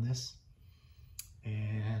zoom in on this.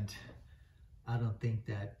 And I don't think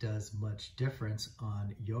that does much difference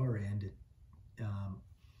on your end.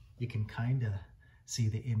 You can kind of see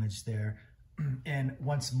the image there. And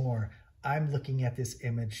once more, I'm looking at this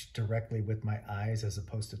image directly with my eyes as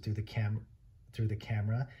opposed to through the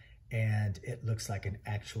camera, and it looks like an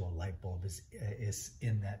actual light bulb is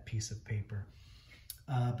in that piece of paper.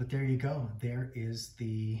 But there you go. There is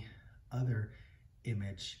the other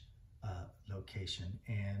image location.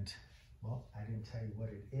 And Well, I didn't tell you what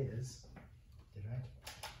it is, did I?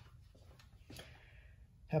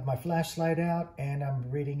 Have my flashlight out and I'm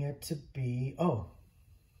reading it to be, oh,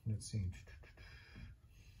 let's see.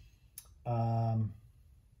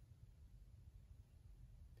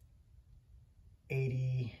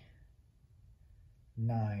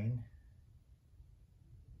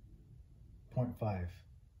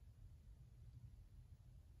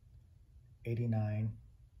 89.5.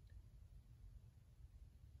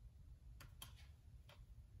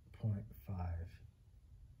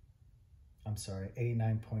 I'm sorry,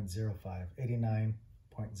 89.05.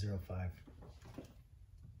 89.05.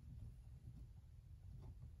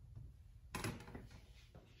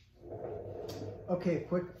 Okay,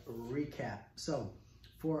 quick recap. So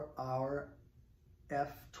for our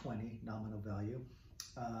F20 nominal value,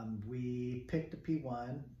 we picked a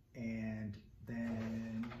P1 and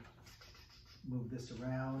then moved this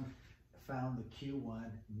around, found the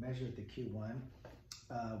Q1, measured the Q1.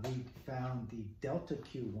 We found the delta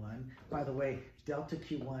Q1. By the way, delta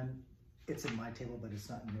Q1, it's in my table, but it's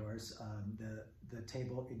not in yours. The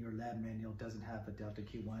table in your lab manual doesn't have a delta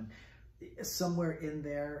Q1. Somewhere in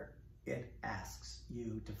there, it asks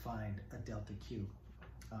you to find a delta Q.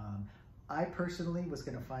 I personally was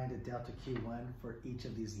going to find a delta Q1 for each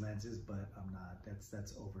of these lenses, but I'm not.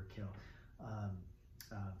 That's overkill.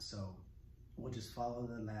 So we'll just follow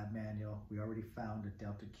the lab manual. We already found a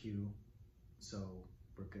delta Q, so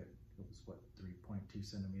we're good. It was what, 3.2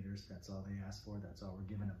 centimeters. That's all they asked for. That's all we're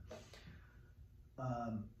giving them.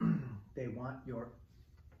 They want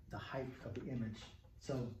the height of the image.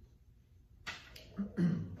 So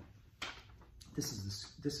this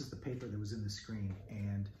is the paper that was in the screen,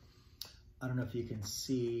 and I don't know if you can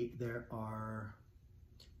see, there are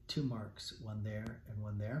two marks, one there and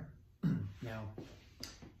one there. Now,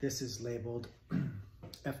 this is labeled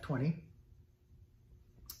F20,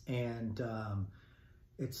 and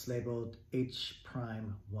it's labeled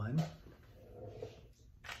H'1.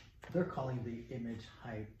 They're calling the image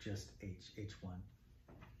height just H1.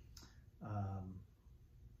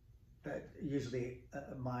 Usually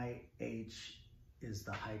my H is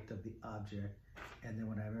the height of the object, and then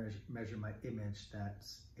when I measure my image,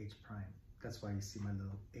 that's H'. That's why you see my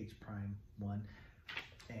little H'1.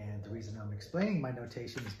 And the reason I'm explaining my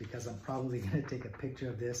notation is because I'm probably going to take a picture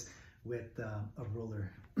of this with a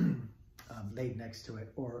ruler laid next to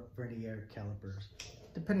it, or vernier calipers,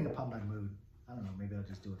 depending upon my mood. I don't know, maybe I'll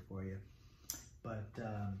just do it for you. But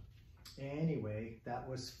anyway, that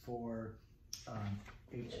was for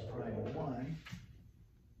H'1.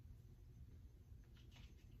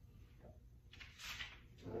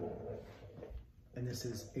 And this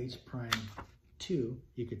is H'2.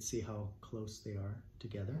 You could see how close they are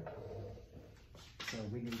together. So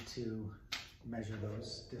we need to measure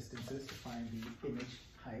those distances to find the image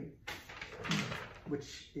height,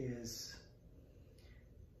 which is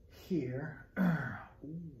here.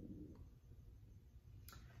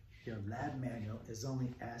 Your lab manual is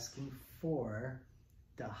only asking for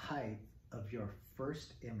the height of your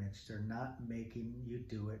first image. They're not making you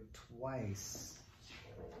do it twice.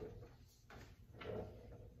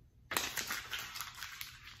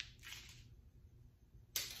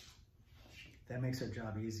 That makes our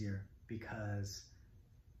job easier because,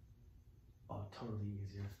 oh, totally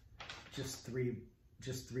easier. Just three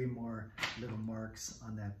more little marks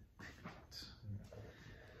on that.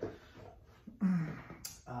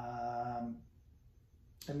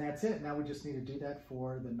 And that's it. Now we just need to do that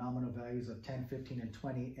for the nominal values of 10, 15, and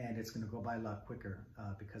 20, and it's going to go by a lot quicker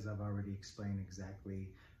because I've already explained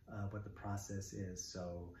exactly what the process is.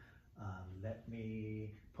 So let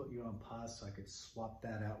me put you on pause so I could swap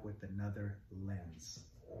that out with another lens.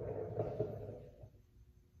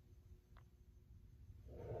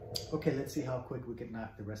 Okay, let's see how quick we can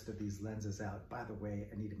knock the rest of these lenses out. By the way,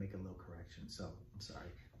 I need to make a little correction, so I'm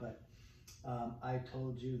sorry. But I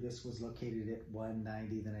told you this was located at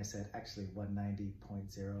 190, then I said actually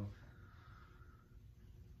 190.0.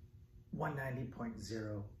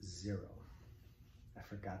 190.00. I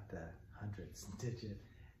forgot the hundredths digit.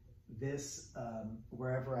 This,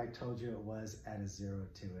 wherever I told you it was, add a 0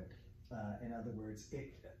 to it. In other words,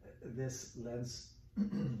 this lens,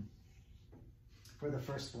 for the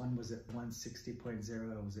first one was at 160.0,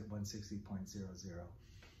 it was at 160.00.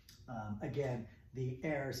 Again, the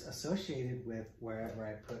errors associated with wherever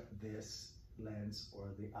I put this lens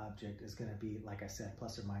or the object is going to be, like I said,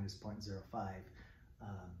 plus or minus 0.05.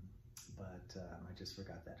 But I just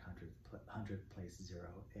forgot that 100 place 0.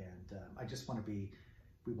 And I just want to be,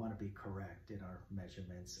 we want to be correct in our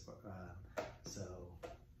measurements. So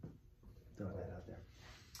throwing that out there.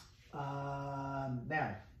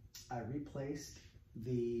 Now, I replaced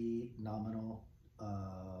the nominal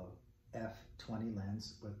f20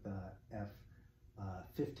 lens with the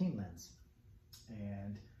f15 lens.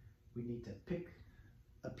 And we need to pick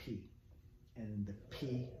a P. And the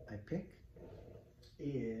P I pick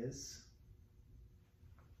is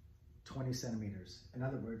 20 centimeters. In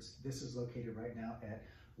other words, this is located right now at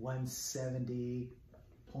 170.00.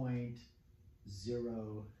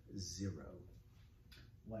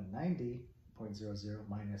 190.00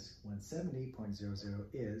 minus 170.00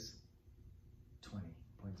 is 20.00.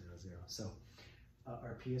 So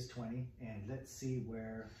our P is 20, and let's see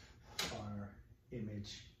where our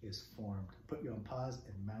image is formed. Put you on pause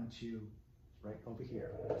and mount you right over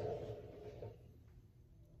here.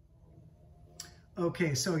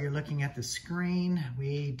 Okay, so you're looking at the screen.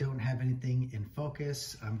 We don't have anything in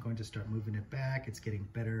focus. I'm going to start moving it back. It's getting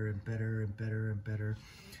better and better and better and better.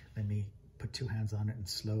 Let me put two hands on it and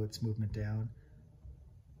slow its movement down.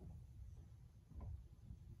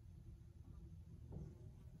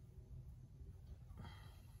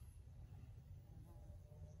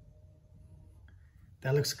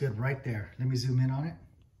 That looks good right there. Let me zoom in on it.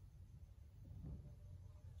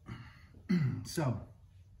 So,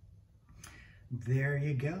 there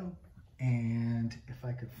you go. And if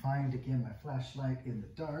I could find again my flashlight in the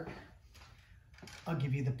dark, I'll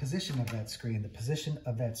give you the position of that screen. The position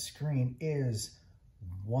of that screen is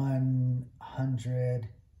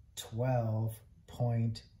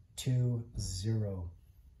 112.20.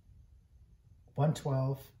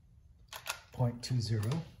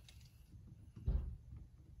 112.20.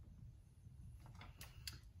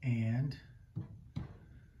 And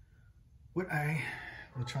what I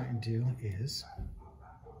will try and do is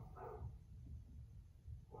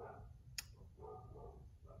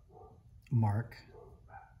mark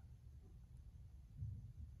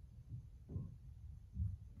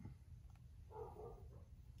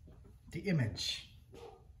the image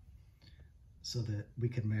so that we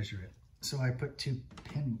can measure it. So I put two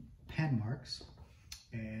pen marks,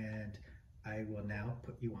 and I will now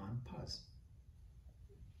put you on pause.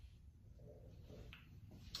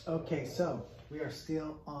 Okay, so we are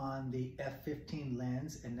still on the f15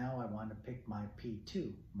 lens, and now I want to pick my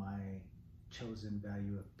P2, my chosen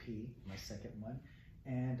value of P, my second one.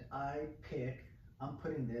 And I'm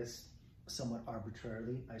putting this somewhat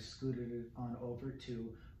arbitrarily. I scooted it on over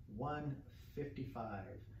to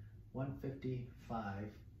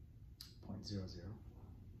 155.00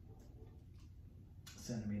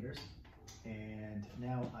 centimeters. And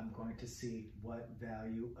now I'm going to see what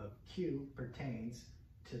value of Q pertains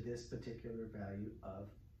to this particular value of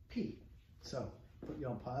P. So put you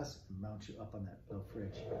on pause and mount you up on that little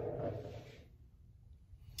fridge.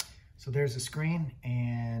 So there's a screen,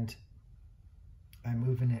 and I'm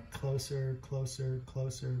moving it closer, closer,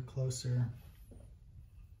 closer, closer.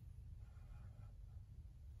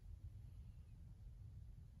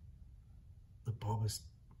 The bulb is,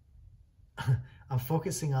 I'm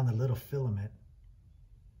focusing on the little filament.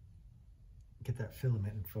 Get that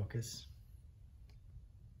filament in focus.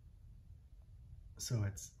 So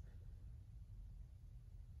it's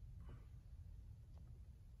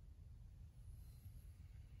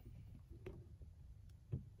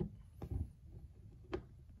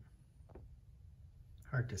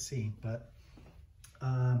hard to see, but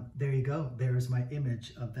there you go. There's my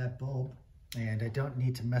image of that bulb, and I don't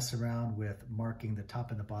need to mess around with marking the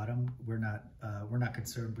top and the bottom. We're not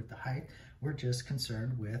concerned with the height. We're just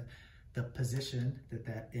concerned with the position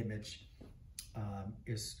that image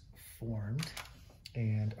is formed.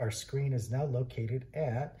 And our screen is now located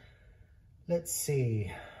at, let's see,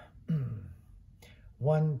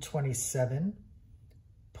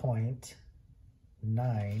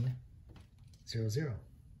 127.900.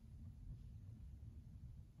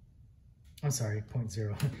 I'm sorry,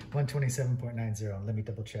 0.0, 127.90. Let me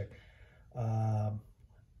double check.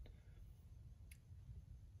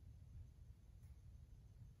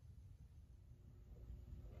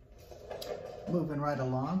 Moving right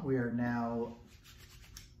along, we are now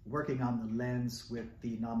working on the lens with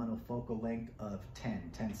the nominal focal length of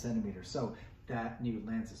 10 centimeters. So that new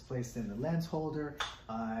lens is placed in the lens holder.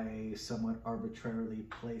 I somewhat arbitrarily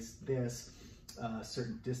placed this a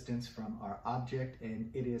certain distance from our object, and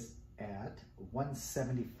it is at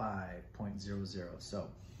 175.00. So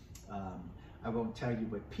I won't tell you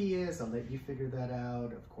what P is. I'll let you figure that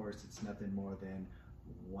out. Of course, it's nothing more than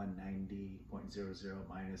 190.00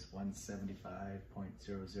 minus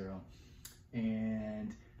 175.00.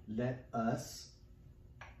 And let us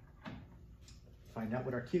find out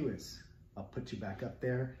what our Q is. I'll put you back up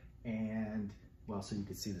there, and well, so you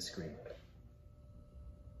can see the screen.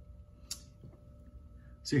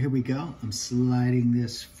 So here we go. I'm sliding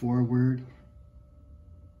this forward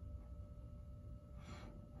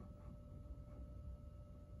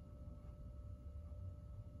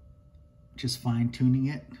just fine tuning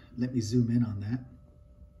it. Let me zoom in on that.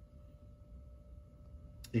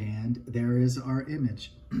 And there is our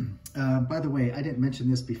image. By the way, I didn't mention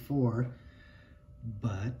this before,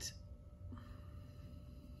 but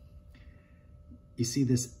you see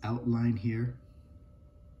this outline here?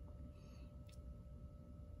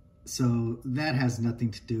 So that has nothing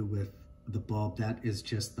to do with the bulb. That is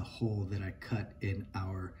just the hole that I cut in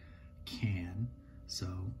our can. So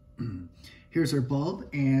here's our bulb,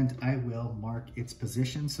 and I will mark its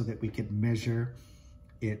position so that we can measure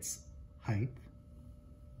its height.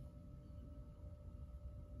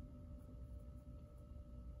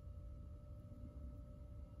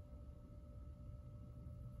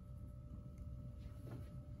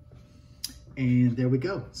 And there we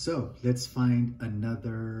go. So let's find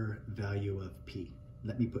another value of P.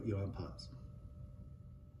 Let me put you on pause.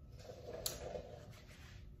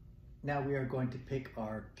 Now we are going to pick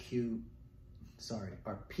our P2,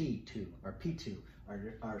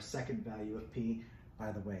 our second value of P.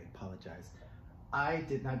 By the way, apologize. I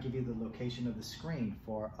did not give you the location of the screen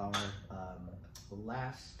for our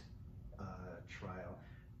last trial.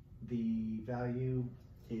 The value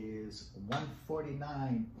is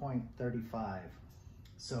 149.35.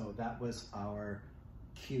 So that was our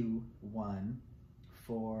Q1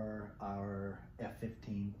 for our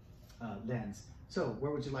f/15 lens. So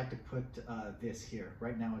where would you like to put this here?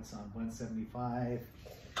 Right now it's on 175.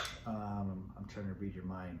 I'm trying to read your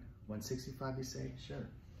mind. 165 you say? Sure.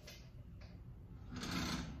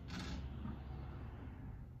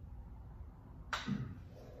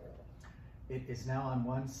 It is now on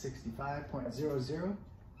 165.00.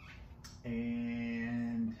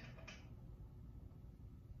 And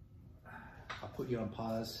I'll put you on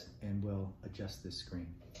pause and we'll adjust this screen.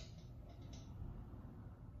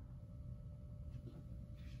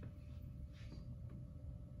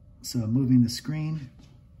 So I'm moving the screen.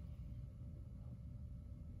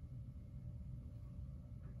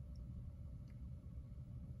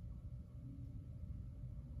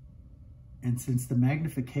 And since the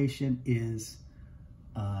magnification is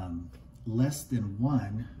less than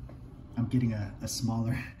 1, I'm getting a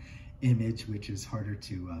smaller image, which is harder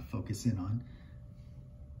to focus in on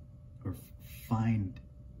or find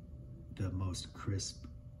the most crisp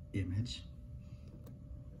image.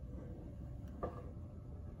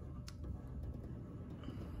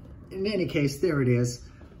 In any case, there it is.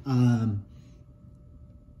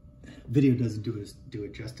 Video doesn't do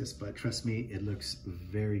it justice, but trust me, it looks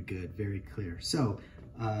very good, very clear. So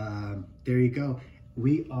there you go.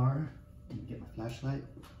 We are, let me get my flashlight.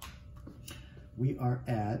 We are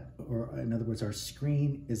at, or in other words, our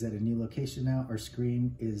screen is at a new location now. Our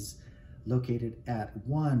screen is located at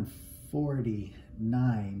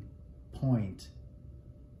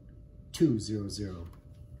 149.200.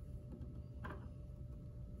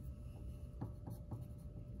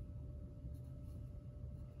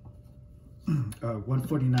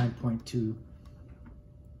 149.20.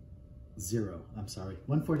 I'm sorry,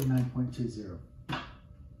 149.20.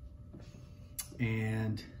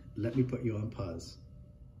 And let me put you on pause.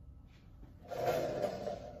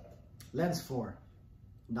 Lens 4,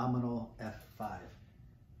 nominal f5,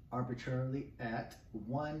 arbitrarily at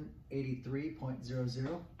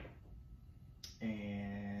 183.00.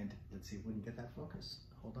 And let's see if we can get that focus.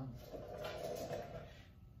 Hold on.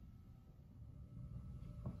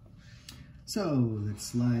 So let's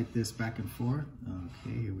slide this back and forth.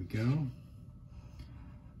 Okay, here we go.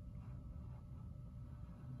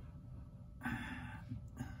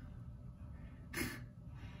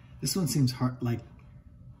 This one seems hard, like,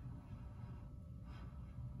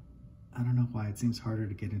 I don't know why, it seems harder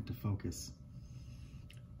to get into focus.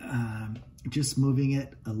 Just moving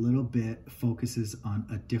it a little bit focuses on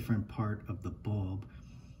a different part of the bulb.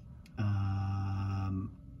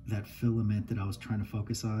 That filament that I was trying to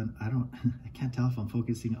focus on, I can't tell if I'm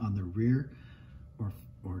focusing on the rear or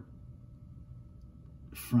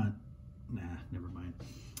front. Nah, never mind.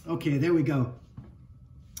 Okay, there we go.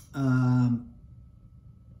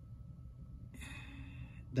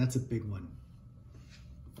 That's a big one.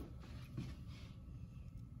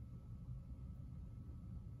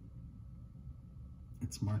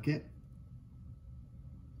 Let's mark it.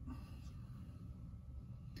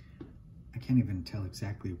 I can't even tell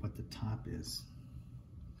exactly what the top is.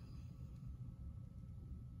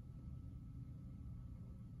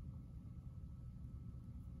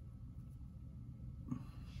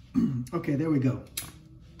 Okay, there we go.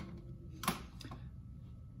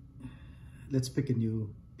 Let's pick a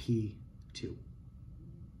new P2.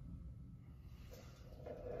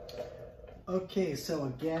 Okay, so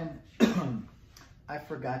again, I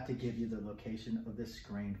forgot to give you the location of this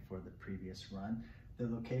screen for the previous run. the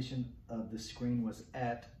location of the screen was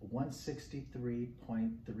at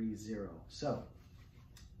 163.30. So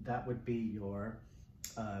that would be your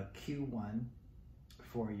Q1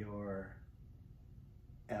 for your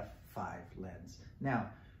f5 lens. Now,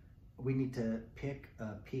 we need to pick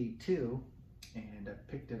P2, and I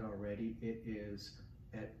picked it already. It is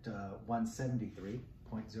at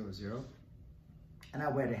 173.00. And I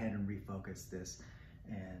went ahead and refocused this.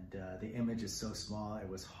 And the image is so small, it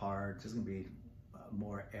was hard. There's gonna be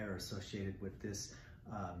more error associated with this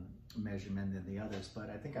measurement than the others, but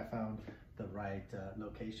I think I found the right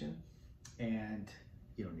location, and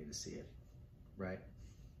you don't need to see it, right?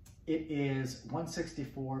 It is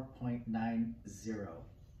 164.90.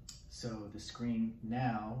 So the screen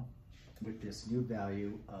now, with this new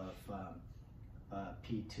value of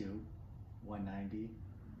P2, 190,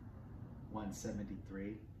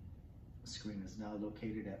 173, the screen is now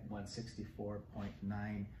located at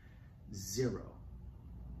 164.90.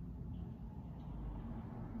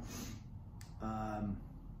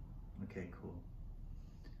 Okay, cool.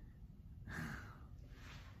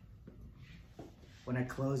 When I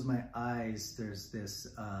close my eyes, there's this,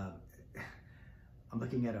 I'm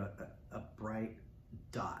looking at a bright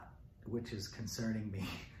dot, which is concerning me.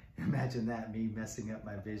 Imagine that, me messing up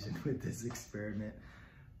my vision with this experiment.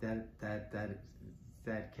 That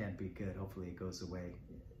can't be good. Hopefully it goes away.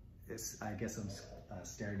 I guess I'm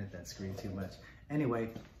staring at that screen too much.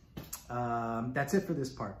 Anyway, that's it for this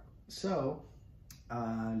part. So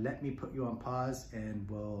let me put you on pause and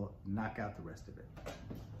we'll knock out the rest of it.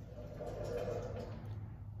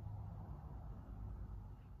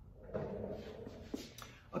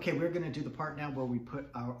 Okay, we're gonna do the part now where we put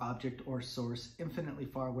our object or source infinitely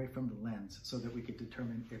far away from the lens so that we can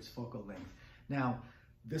determine its focal length. Now,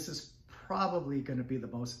 this is probably gonna be the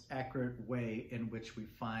most accurate way in which we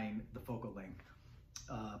find the focal length.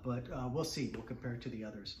 But we'll see, we'll compare it to the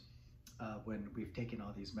others when we've taken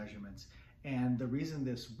all these measurements. And the reason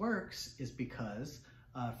this works is because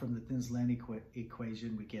from the Thinsland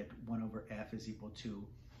equation, we get 1 over F is equal to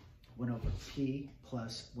 1 over P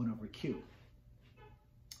plus 1 over Q.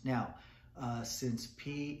 Now, since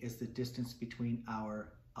P is the distance between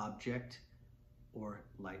our object or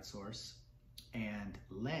light source and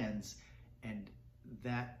lens, and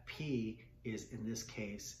that P is in this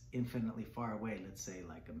case infinitely far away, let's say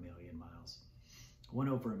like 1,000,000 miles. 1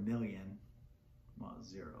 over 1,000,000, well,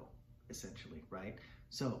 0 essentially, right?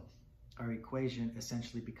 So our equation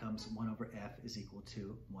essentially becomes 1 over F is equal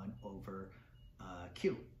to 1 over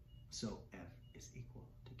Q. So F is equal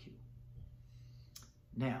to Q.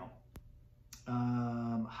 Now,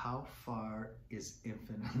 how far is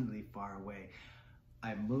infinitely far away?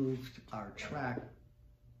 I moved our track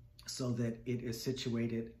so that it is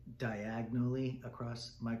situated diagonally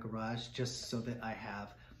across my garage, just so that I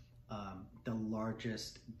have the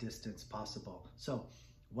largest distance possible. So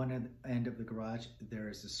one end of the garage, there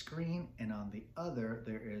is a screen, and on the other,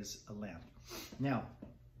 there is a lamp. Now,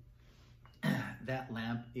 that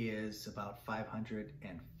lamp is about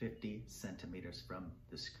 550 centimeters from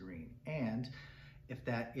the screen. And if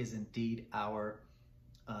that is indeed our,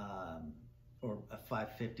 or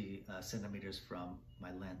 550 centimeters from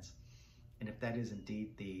my lens, and if that is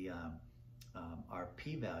indeed the our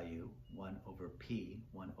p-value, 1 over p,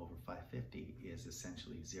 1 over 550 is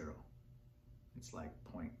essentially 0. It's like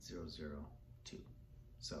 0.002.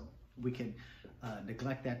 So we can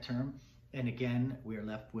neglect that term. And again, we're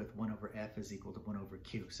left with 1 over F is equal to 1 over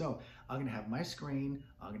Q. So I'm gonna have my screen,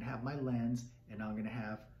 I'm gonna have my lens, and I'm gonna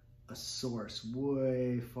have a source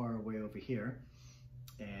way far away over here.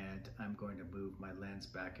 And I'm going to move my lens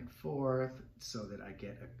back and forth so that I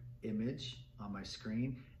get an image on my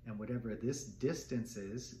screen. And whatever this distance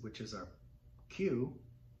is, which is our Q,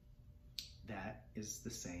 that is the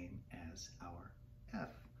same as our F.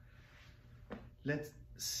 Let's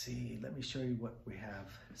see, let me show you what we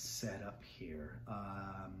have set up here.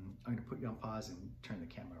 I'm gonna put you on pause and turn the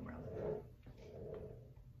camera around.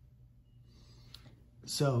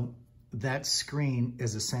 So that screen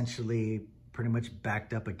is essentially pretty much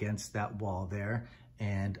backed up against that wall there,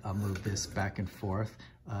 and I'll move this back and forth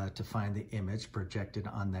to find the image projected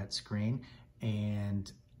on that screen,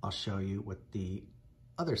 and I'll show you what the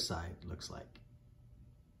other side looks like.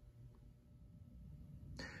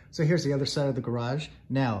 So here's the other side of the garage.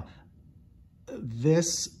 Now,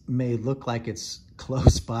 this may look like it's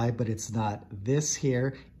close by, but it's not. This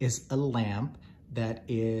here is a lamp that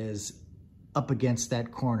is up against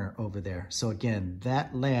that corner over there. So again,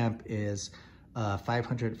 that lamp is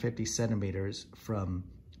 550 centimeters from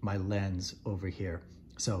my lens over here.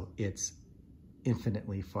 So it's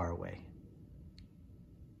infinitely far away.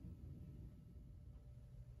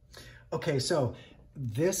 Okay, so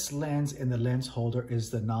this lens in the lens holder is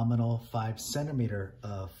the nominal 5 centimeter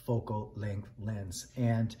focal length lens.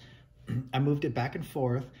 And I moved it back and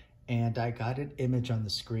forth and I got an image on the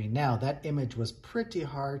screen. Now that image was pretty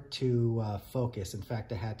hard to focus. In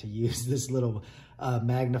fact, I had to use this little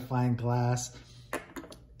magnifying glass.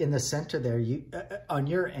 In the center there, on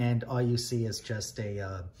your end, all you see is just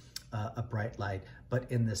a bright light. But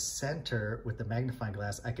in the center with the magnifying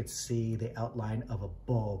glass, I could see the outline of a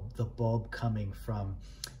bulb, the bulb coming from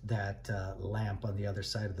that lamp on the other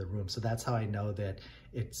side of the room. So that's how I know that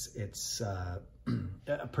it's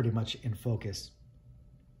pretty much in focus.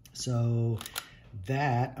 So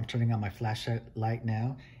that, I'm turning on my flashlight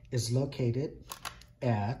now, is located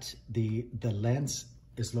at, the lens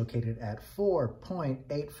is located at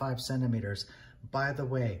 4.85 centimeters. By the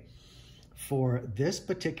way, for this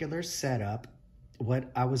particular setup,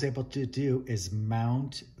 what I was able to do is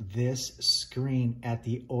mount this screen at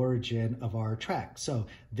the origin of our track. So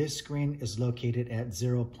this screen is located at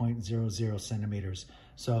 0.00 centimeters.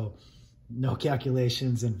 So no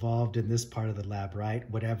calculations involved in this part of the lab, right?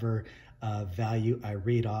 Whatever value I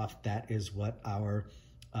read off, that is what our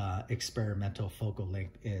experimental focal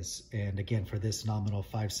length is. And again, for this nominal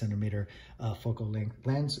 5 centimeter focal length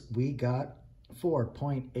lens, we got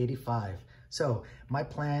 4.85. So my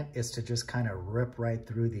plan is to just kind of rip right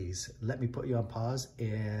through these. Let me put you on pause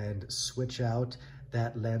and switch out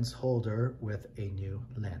that lens holder with a new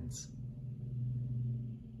lens.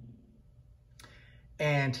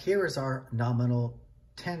 And here is our nominal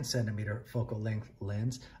 10 centimeter focal length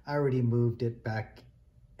lens. I already moved it back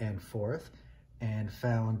and forth and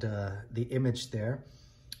found the image there.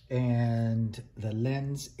 And the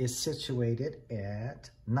lens is situated at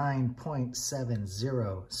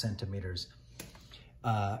 9.70 centimeters.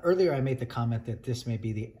 Earlier, I made the comment that this may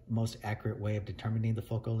be the most accurate way of determining the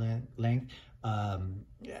focal length.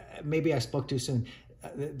 Maybe I spoke too soon.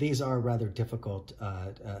 These are rather difficult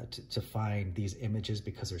to find, these images,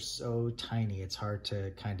 because they're so tiny. It's hard to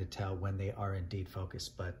kind of tell when they are indeed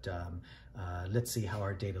focused. But let's see how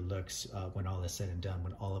our data looks when all is said and done,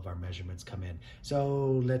 when all of our measurements come in.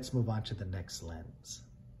 So let's move on to the next lens.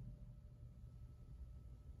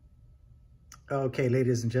 Okay,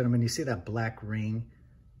 ladies and gentlemen, you see that black ring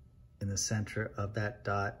in the center of that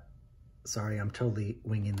dot? Sorry, I'm totally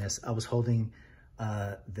winging this. I was holding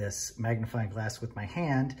this magnifying glass with my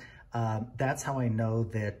hand. That's how I know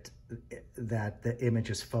that the image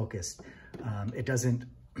is focused. It doesn't,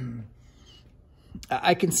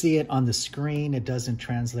 I can see it on the screen. It doesn't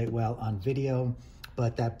translate well on video,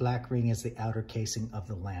 but that black ring is the outer casing of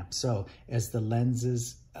the lamp. So as the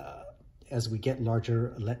lenses, as we get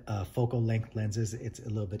larger focal length lenses, it's a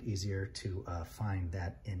little bit easier to find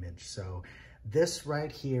that image. So this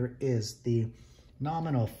right here is the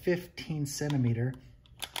nominal 15 centimeter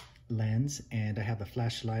lens, and I have the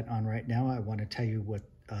flashlight on right now. I want to tell you what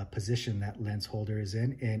position that lens holder is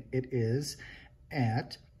in, and it is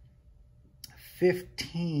at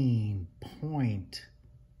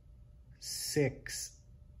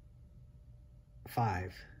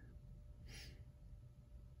 15.65.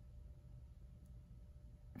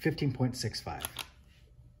 15.65.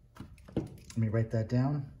 Let me write that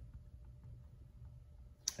down.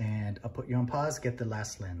 And I'll put you on pause, get the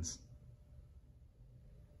last lens.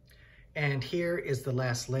 And here is the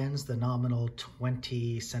last lens, the nominal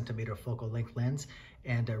 20 centimeter focal length lens.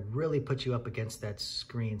 And I really put you up against that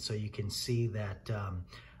screen so you can see that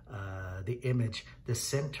the image, the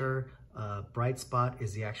center bright spot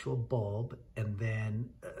is the actual bulb, and then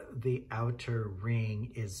the outer ring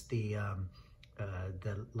is the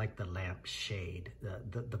like the lamp shade,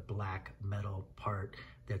 the black metal part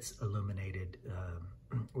that's illuminated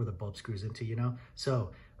where the bulb screws into, you know?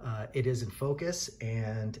 So it is in focus,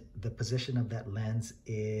 and the position of that lens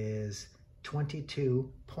is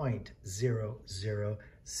 22.00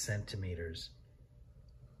 centimeters.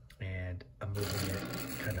 And I'm moving it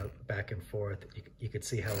kind of back and forth. You could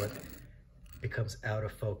see how it becomes out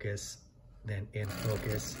of focus, then in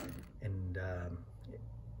focus, and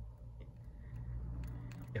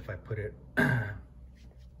if I put it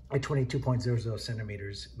at 22.00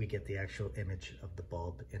 centimeters, we get the actual image of the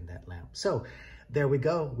bulb in that lamp. So there we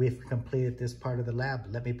go. We've completed this part of the lab.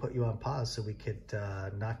 Let me put you on pause so we could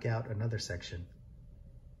knock out another section.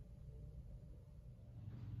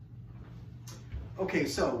 Okay,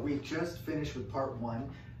 so we just finished with part 1.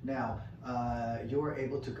 Now, you were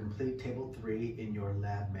able to complete table 3 in your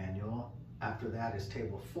lab manual. After that is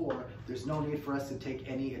table 4. There's no need for us to take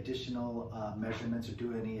any additional measurements or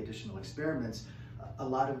do any additional experiments. A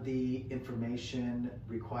lot of the information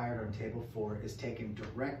required on table 4 is taken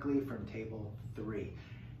directly from table 3.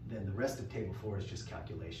 Then the rest of table 4 is just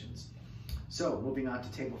calculations. So moving on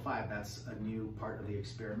to table 5, that's a new part of the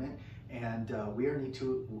experiment. And we're going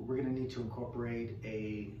to need to incorporate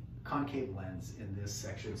a concave lens in this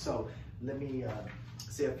section. So let me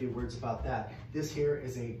say a few words about that. This here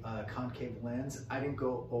is a concave lens. I didn't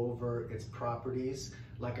go over its properties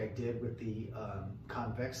like I did with the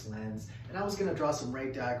convex lens. And I was going to draw some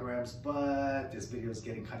ray diagrams, but this video is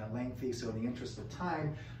getting kind of lengthy. So in the interest of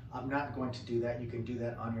time, I'm not going to do that. You can do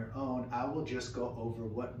that on your own. I will just go over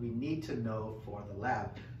what we need to know for the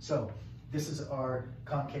lab. So this is our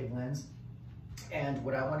concave lens. And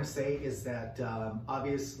what I want to say is that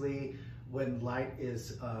obviously when light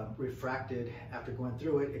is refracted after going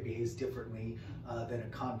through it, it behaves differently than a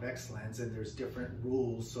convex lens. And there's different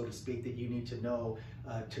rules, so to speak, that you need to know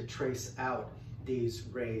to trace out these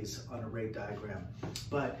rays on a ray diagram.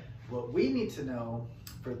 But what we need to know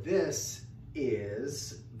for this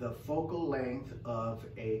is the focal length of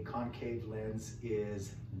a concave lens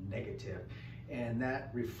is negative, and that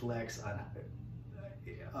reflects on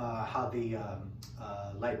how the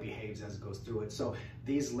light behaves as it goes through it. So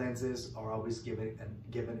these lenses are always given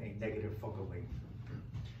a negative focal length.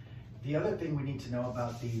 The other thing we need to know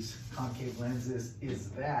about these concave lenses is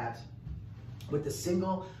that with a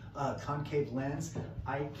single concave lens,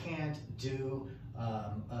 I can't do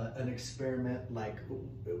an experiment like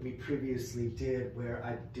we previously did, where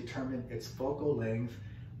I determined its focal length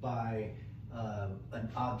by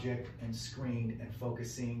an object and screen and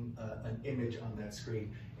focusing an image on that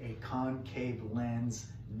screen. A concave lens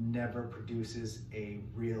never produces a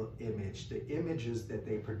real image. The images that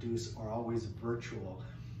they produce are always virtual,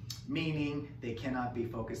 meaning they cannot be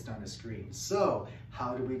focused on a screen. So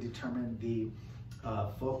how do we determine the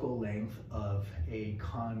focal length of a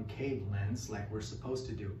concave lens like we're supposed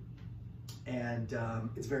to do? And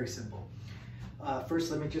it's very simple.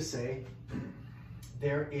 First, let me just say,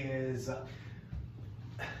 there is,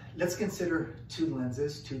 let's consider two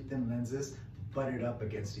thin lenses, butted up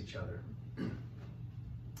against each other.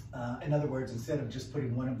 In other words, instead of just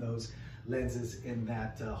putting one of those lenses in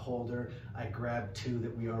that holder, I grabbed two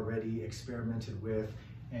that we already experimented with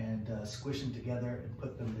and squish them together and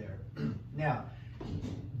put them there. Now,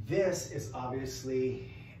 this is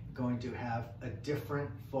obviously going to have a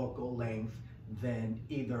different focal length than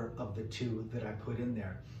either of the two that I put in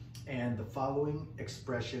there. And the following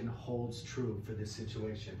expression holds true for this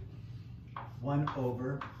situation. 1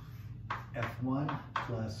 over F1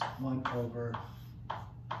 plus 1 over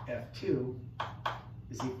F2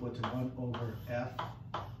 is equal to 1 over F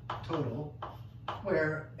total,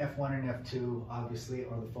 where F1 and F2 obviously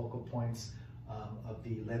are the focal points of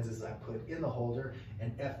the lenses I put in the holder,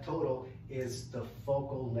 and F total is the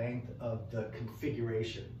focal length of the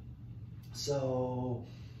configuration. So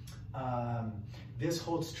this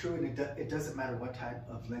holds true, and it doesn't matter what type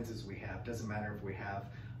of lenses we have. It doesn't matter if we have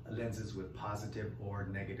lenses with positive or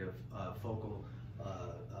negative focal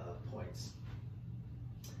points.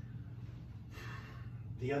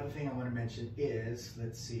 The other thing I want to mention is,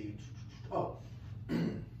 let's see,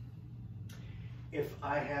 if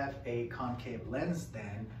I have a concave lens,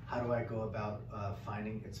 then how do I go about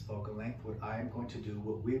finding its focal length? What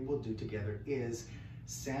we will do together is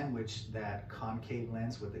sandwich that concave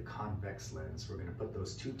lens with a convex lens. We're going to put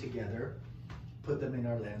those two together, put them in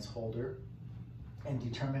our lens holder, and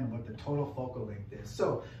determine what the total focal length is.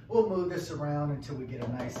 So we'll move this around until we get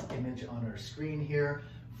a nice image on our screen here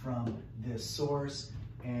from this source.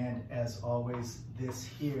 And as always, this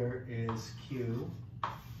here is Q,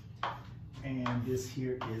 and this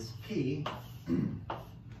here is P.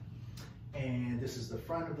 And this is the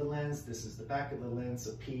front of the lens, this is the back of the lens,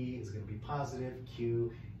 so P is going to be positive,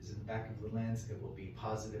 Q is in the back of the lens, it will be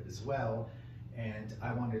positive as well. And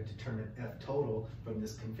I want to determine F total from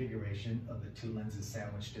this configuration of the two lenses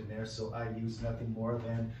sandwiched in there, so I use nothing more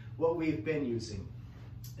than what we've been using,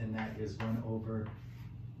 and that is 1 over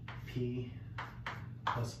P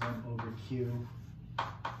plus 1 over Q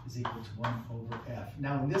is equal to 1 over F.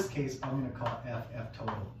 Now in this case, I'm going to call F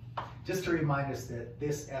total. Just to remind us that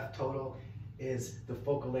this F total is the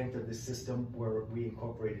focal length of the system where we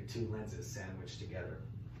incorporated two lenses sandwiched together.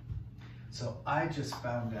 So I just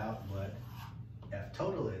found out what F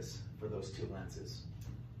total is for those two lenses.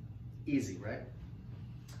 Easy, right?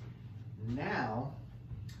 Now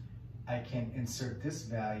I can insert this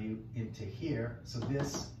value into here. So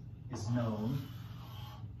this is known.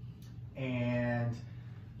 And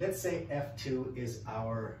let's say F2 is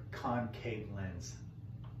our concave lens.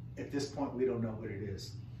 At this point, we don't know what it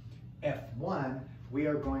is. F1, we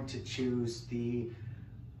are going to choose the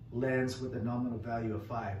lens with a nominal value of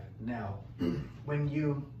 5. Now, when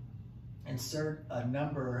you insert a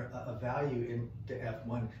number, a value into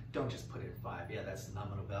F1. Don't just put in 5. Yeah, that's the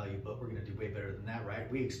nominal value, but we're going to do way better than that, right?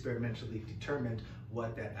 We experimentally determined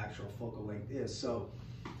what that actual focal length is. So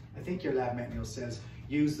I think your lab manual says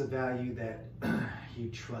use the value that you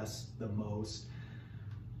trust the most.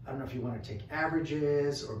 I don't know if you want to take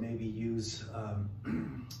averages or maybe use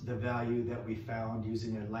the value that we found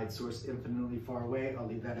using a light source infinitely far away. I'll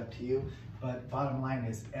leave that up to you. But bottom line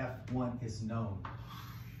is F1 is known.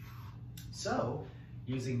 So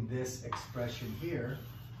using this expression here,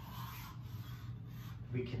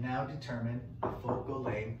 we can now determine the focal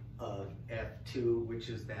length of F2, which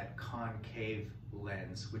is that concave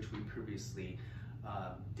lens, which we previously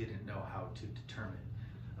didn't know how to determine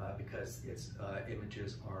because its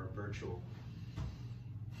images are virtual.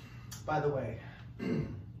 By the way,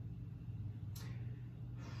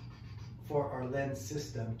 for our lens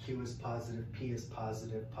system, Q is positive, P is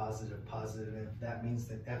positive, positive, positive. That means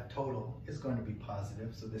that F total is going to be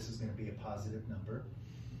positive, so this is going to be a positive number.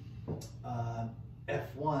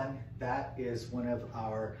 F1, that is one of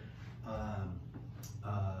our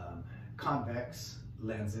convex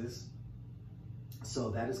lenses. So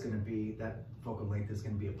that is going to be, that focal length is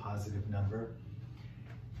going to be a positive number.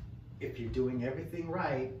 If you're doing everything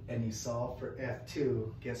right and you solve for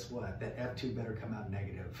F2, guess what? That F2 better come out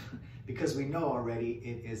negative because we know already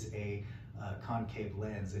it is a concave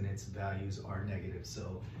lens and its values are negative.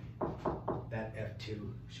 So that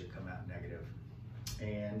F2 should come out negative.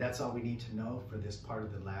 And that's all we need to know for this part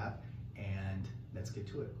of the lab, and let's get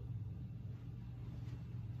to it.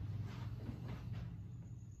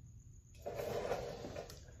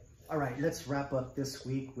 All right, let's wrap up this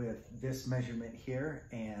week with this measurement here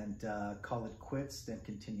and call it quits, then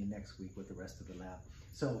continue next week with the rest of the lab.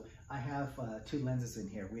 So I have 2 lenses in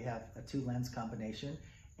here. We have a 2 lens combination,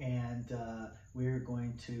 and we're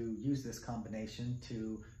going to use this combination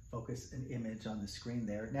to focus an image on the screen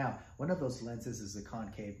there. Now, one of those lenses is a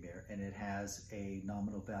concave mirror, and it has a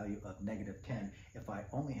nominal value of -10. If I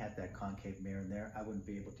only had that concave mirror in there, I wouldn't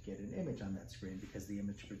be able to get an image on that screen because the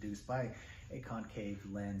image produced by a concave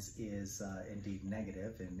lens is indeed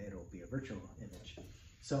negative, and it'll be a virtual image.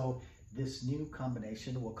 So this new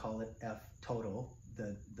combination, we'll call it F total,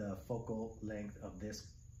 the focal length of this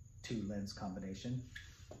 2 lens combination.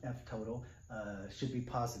 F total should be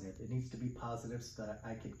positive. It needs to be positive so that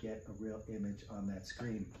I could get a real image on that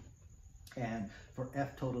screen. And for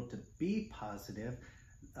F total to be positive,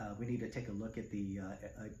 we need to take a look at the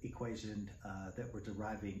equation that we're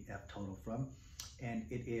deriving F total from. And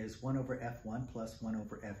it is 1 over F1 plus 1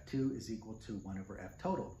 over F2 is equal to 1 over F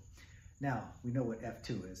total. Now, we know what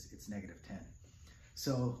F2 is. It's -10.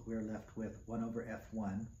 So we're left with 1 over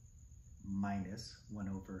F1 minus 1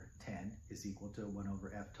 over 10 is equal to 1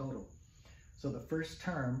 over F total. So the first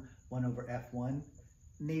term, 1 over F1,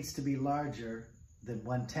 needs to be larger than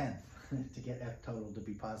 1/10 to get F total to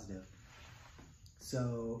be positive.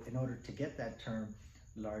 So in order to get that term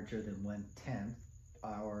larger than 1/10,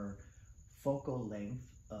 our focal length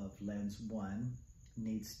of lens 1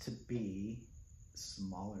 needs to be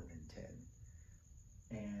smaller than 10.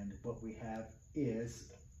 And what we have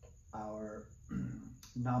is our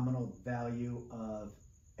nominal value of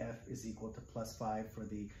F is equal to +5 for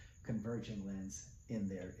the converging lens in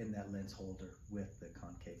there, in that lens holder with the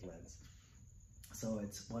concave lens. So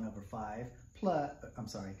it's 1 over 5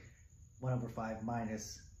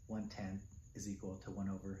 minus 1/10 is equal to 1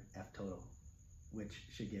 over F total, which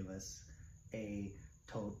should give us a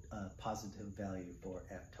positive value for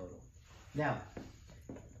F total. Now,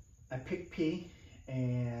 I picked P,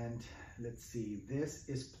 and let's see, this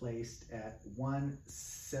is placed at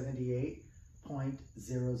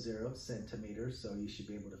 178.00 centimeters, so you should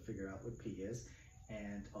be able to figure out what P is.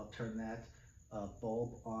 And I'll turn that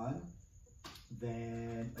bulb on,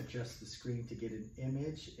 then adjust the screen to get an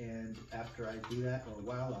image. And after I do that, or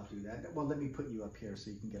while I'll do that, well, let me put you up here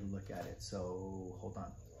so you can get a look at it. So hold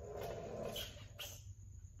on.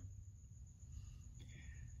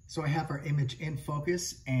 So I have our image in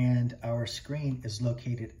focus, and our screen is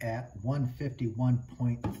located at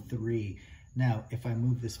 151.3. Now, if I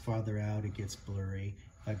move this farther out, it gets blurry.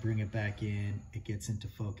 If I bring it back in, it gets into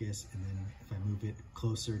focus. And then if I move it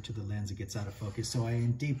closer to the lens, it gets out of focus. So I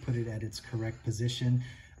indeed put it at its correct position.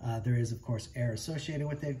 There is, of course, error associated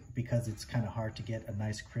with it because it's kind of hard to get a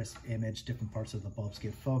nice crisp image. Different parts of the bulbs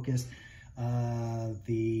get focused.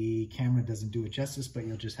 The camera doesn't do it justice, but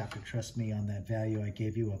you'll just have to trust me on that value I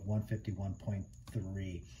gave you of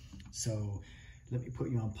 151.3. So let me put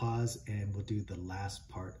you on pause and we'll do the last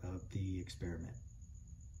part of the experiment.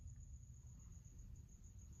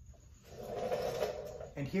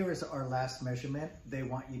 And here is our last measurement. They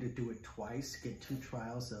want you to do it twice, get 2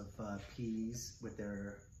 trials of P's with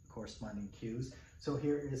their corresponding Q's. So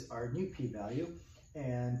here is our new P value.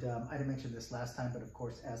 And I didn't mention this last time, but of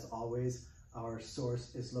course, as always, our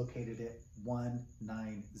source is located at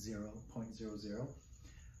 190.00.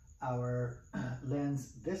 Our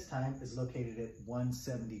lens this time is located at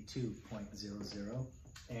 172.00.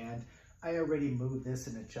 And I already moved this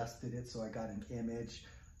and adjusted it, so I got an image,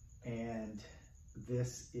 and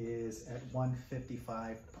this is at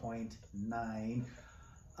 155.9.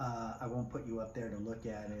 I won't put you up there to look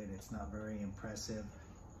at it. It's not very impressive.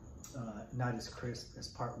 Not as crisp as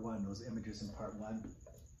part 1, those images in part 1.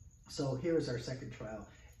 So here's our second trial.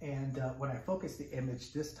 And when I focused the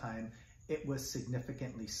image this time, it was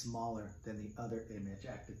significantly smaller than the other image.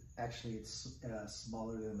 Actually, it's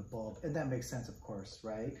smaller than the bulb. And that makes sense, of course,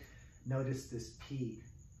 right? Notice this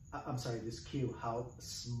this Q, how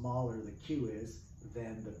smaller the Q is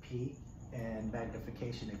than the P. And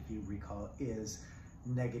magnification, if you recall, is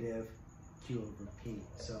negative Q over P.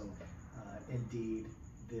 So indeed,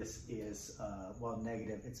 this is, well,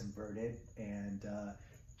 negative, it's inverted, and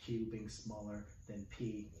Q being smaller than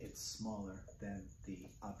P, it's smaller than the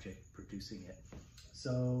object producing it.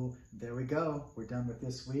 So there we go, we're done with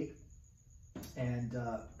this week. And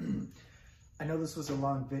I know this was a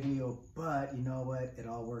long video, but you know what? It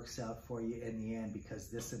all works out for you in the end, because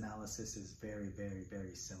this analysis is very, very,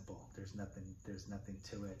 very simple. There's nothing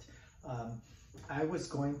to it. I was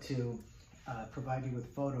going to provide you with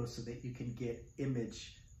photos so that you can get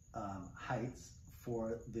image heights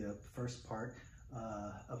for the first part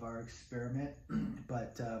of our experiment,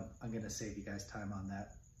 but I'm gonna save you guys time on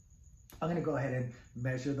that. I'm gonna go ahead and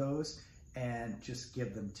measure those and just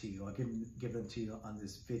give them to you. I'll give them to you on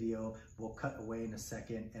this video. We'll cut away in a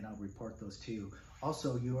second and I'll report those to you.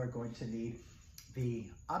 Also, you are going to need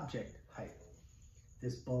the object height,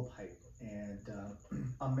 this bulb height, and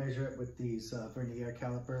I'll measure it with these vernier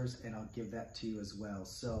calipers, and I'll give that to you as well.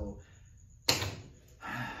 So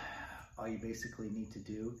all you basically need to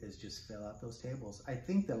do is just fill out those tables. I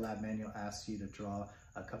think the lab manual asks you to draw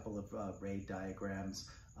a couple of ray diagrams.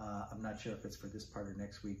 I'm not sure if it's for this part or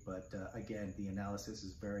next week, but again, the analysis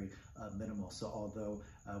is very minimal. So although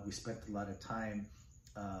we spent a lot of time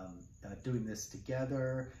doing this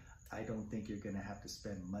together, I don't think you're gonna have to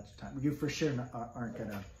spend much time. You for sure aren't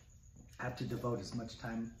gonna have to devote as much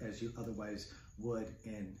time as you otherwise would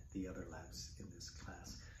in the other labs in this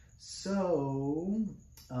class. So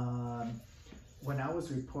when I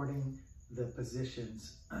was reporting the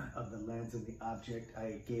positions of the lens and the object,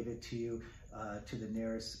 I gave it to you to the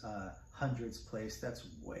nearest hundreds place. That's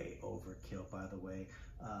way overkill, by the way.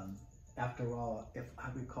 After all, if I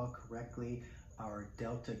recall correctly, our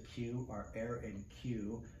delta Q, our error in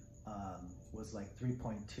Q, was like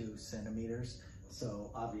 3.2 centimeters.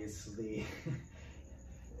 So obviously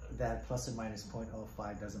that plus or minus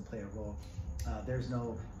 0.05 doesn't play a role. There's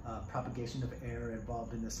no propagation of error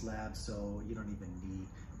involved in this lab, so you don't even need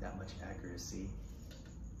that much accuracy.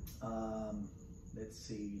 Let's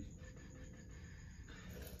see.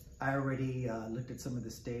 I already looked at some of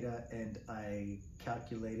this data, and I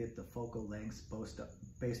calculated the focal lengths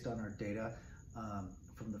based on our data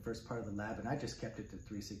from the first part of the lab, and I just kept it to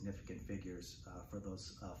 3 significant figures for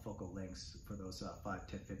those focal lengths, for those 5,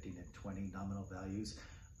 10, 15, and 20 nominal values.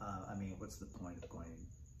 I mean, what's the point of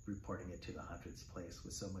reporting it to the hundredths place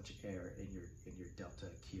with so much error in your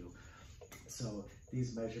delta Q? So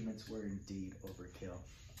these measurements were indeed overkill.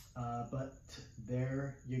 But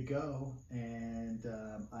there you go, and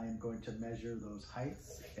I am going to measure those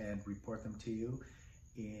heights and report them to you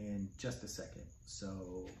in just a second.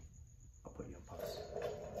 So I'll put you on pause.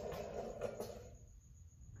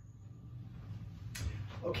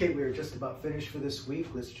 Okay, we're just about finished for this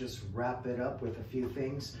week. Let's just wrap it up with a few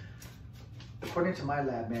things. According to my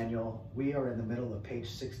lab manual, we are in the middle of page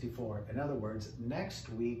 64. In other words, next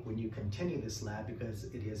week when you continue this lab, because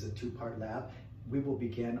it is a 2-part lab, we will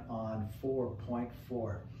begin on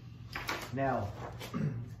 4.4. Now,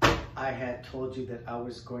 I had told you that I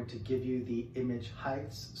was going to give you the image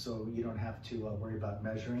heights so you don't have to worry about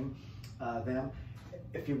measuring them.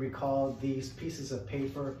 If you recall, these pieces of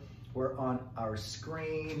paper were on our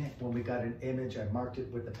screen. When we got an image, I marked it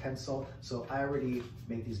with a pencil. So I already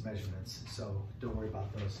made these measurements, so don't worry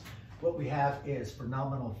about those. What we have is for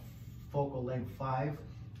nominal focal length 5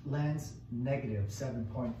 lens, negative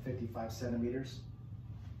 7.55 centimeters.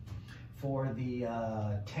 For the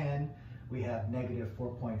 10, we have negative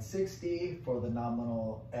 4.60. For the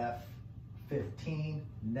nominal F15,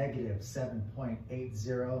 negative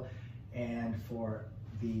 7.80. And for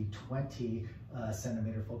the 20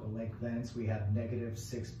 centimeter focal length lens, we have negative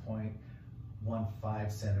 6.05.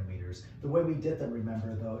 0.15 centimeters. The way we did them,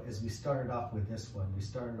 remember though, is we started off with this one. We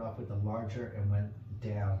started off with the larger and went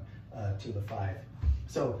down to the 5.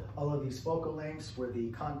 So all of these focal lengths were the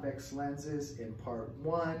convex lenses in part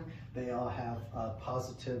 1. They all have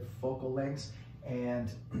positive focal lengths,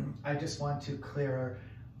 and I just want to clear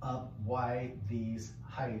up why these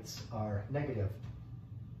heights are negative.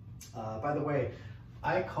 By the way,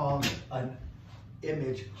 I call an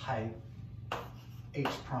image height H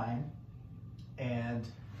prime, and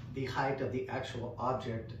the height of the actual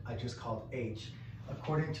object I just called H.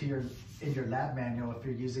 According to in your lab manual, if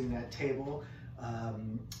you're using that table,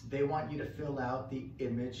 they want you to fill out the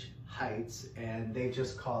image heights, and they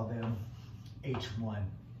just call them H1.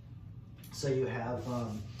 So you have,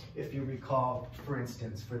 if you recall, for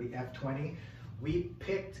instance, for the F20, we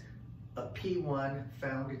picked a P1,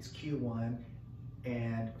 found its Q1,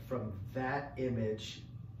 and from that image,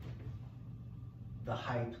 the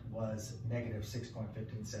height was negative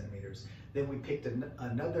 6.15 centimeters. Then we picked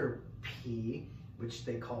another P, which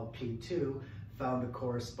they called P2, found the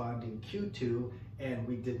corresponding Q2, and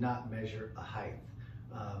we did not measure a height.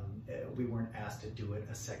 We weren't asked to do it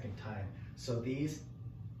a second time. So these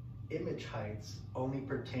image heights only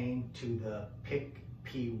pertain to the pick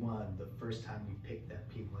P1, the first time we picked that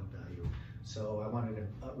P1 value. So I wanted to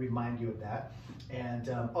remind you of that. And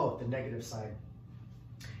oh, the negative side.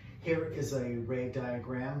 Here is a ray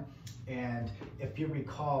diagram, and if you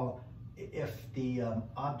recall, if the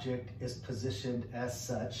object is positioned as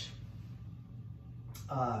such,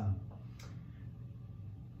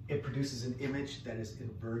 it produces an image that is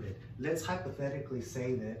inverted. Let's hypothetically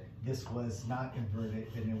say that this was not inverted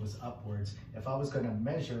and it was upwards. If I was going to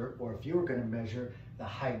measure, or if you were going to measure the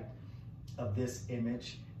height of this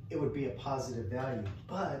image, it would be a positive value,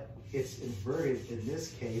 but it's inverted in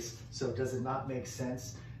this case, so does it not make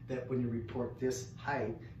sense that when you report this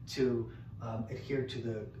height to adhere to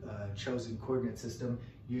the chosen coordinate system,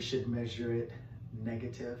 you should measure it a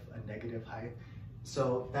negative height?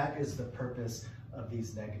 So that is the purpose of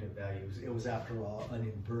these negative values. It was, after all, an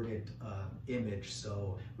inverted image,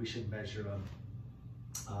 so we should measure them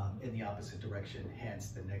in the opposite direction, hence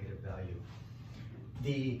the negative value.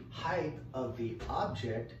 The height of the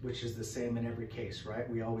object, which is the same in every case, right?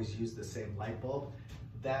 We always use the same light bulb.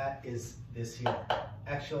 That is this here.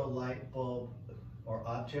 Actual light bulb or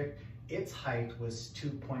object, its height was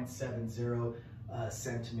 2.70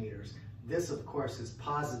 centimeters. This, of course, is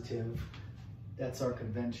positive. That's our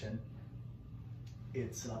convention.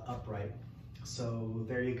 It's upright. So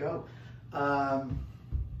there you go. I'm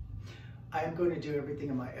going to do everything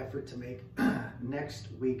in my effort to make next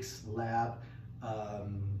week's lab,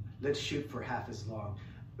 let's shoot for half as long.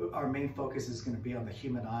 Our main focus is going to be on the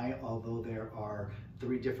human eye, although there are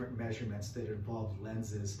 3 different measurements that involve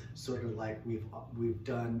lenses, sort of like we've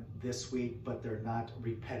done this week, but they're not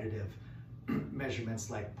repetitive measurements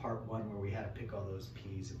like part 1 where we had to pick all those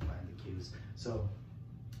P's and find the Q's. So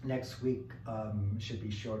next week should be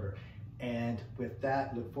shorter. And with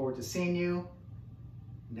that, look forward to seeing you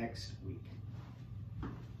next week.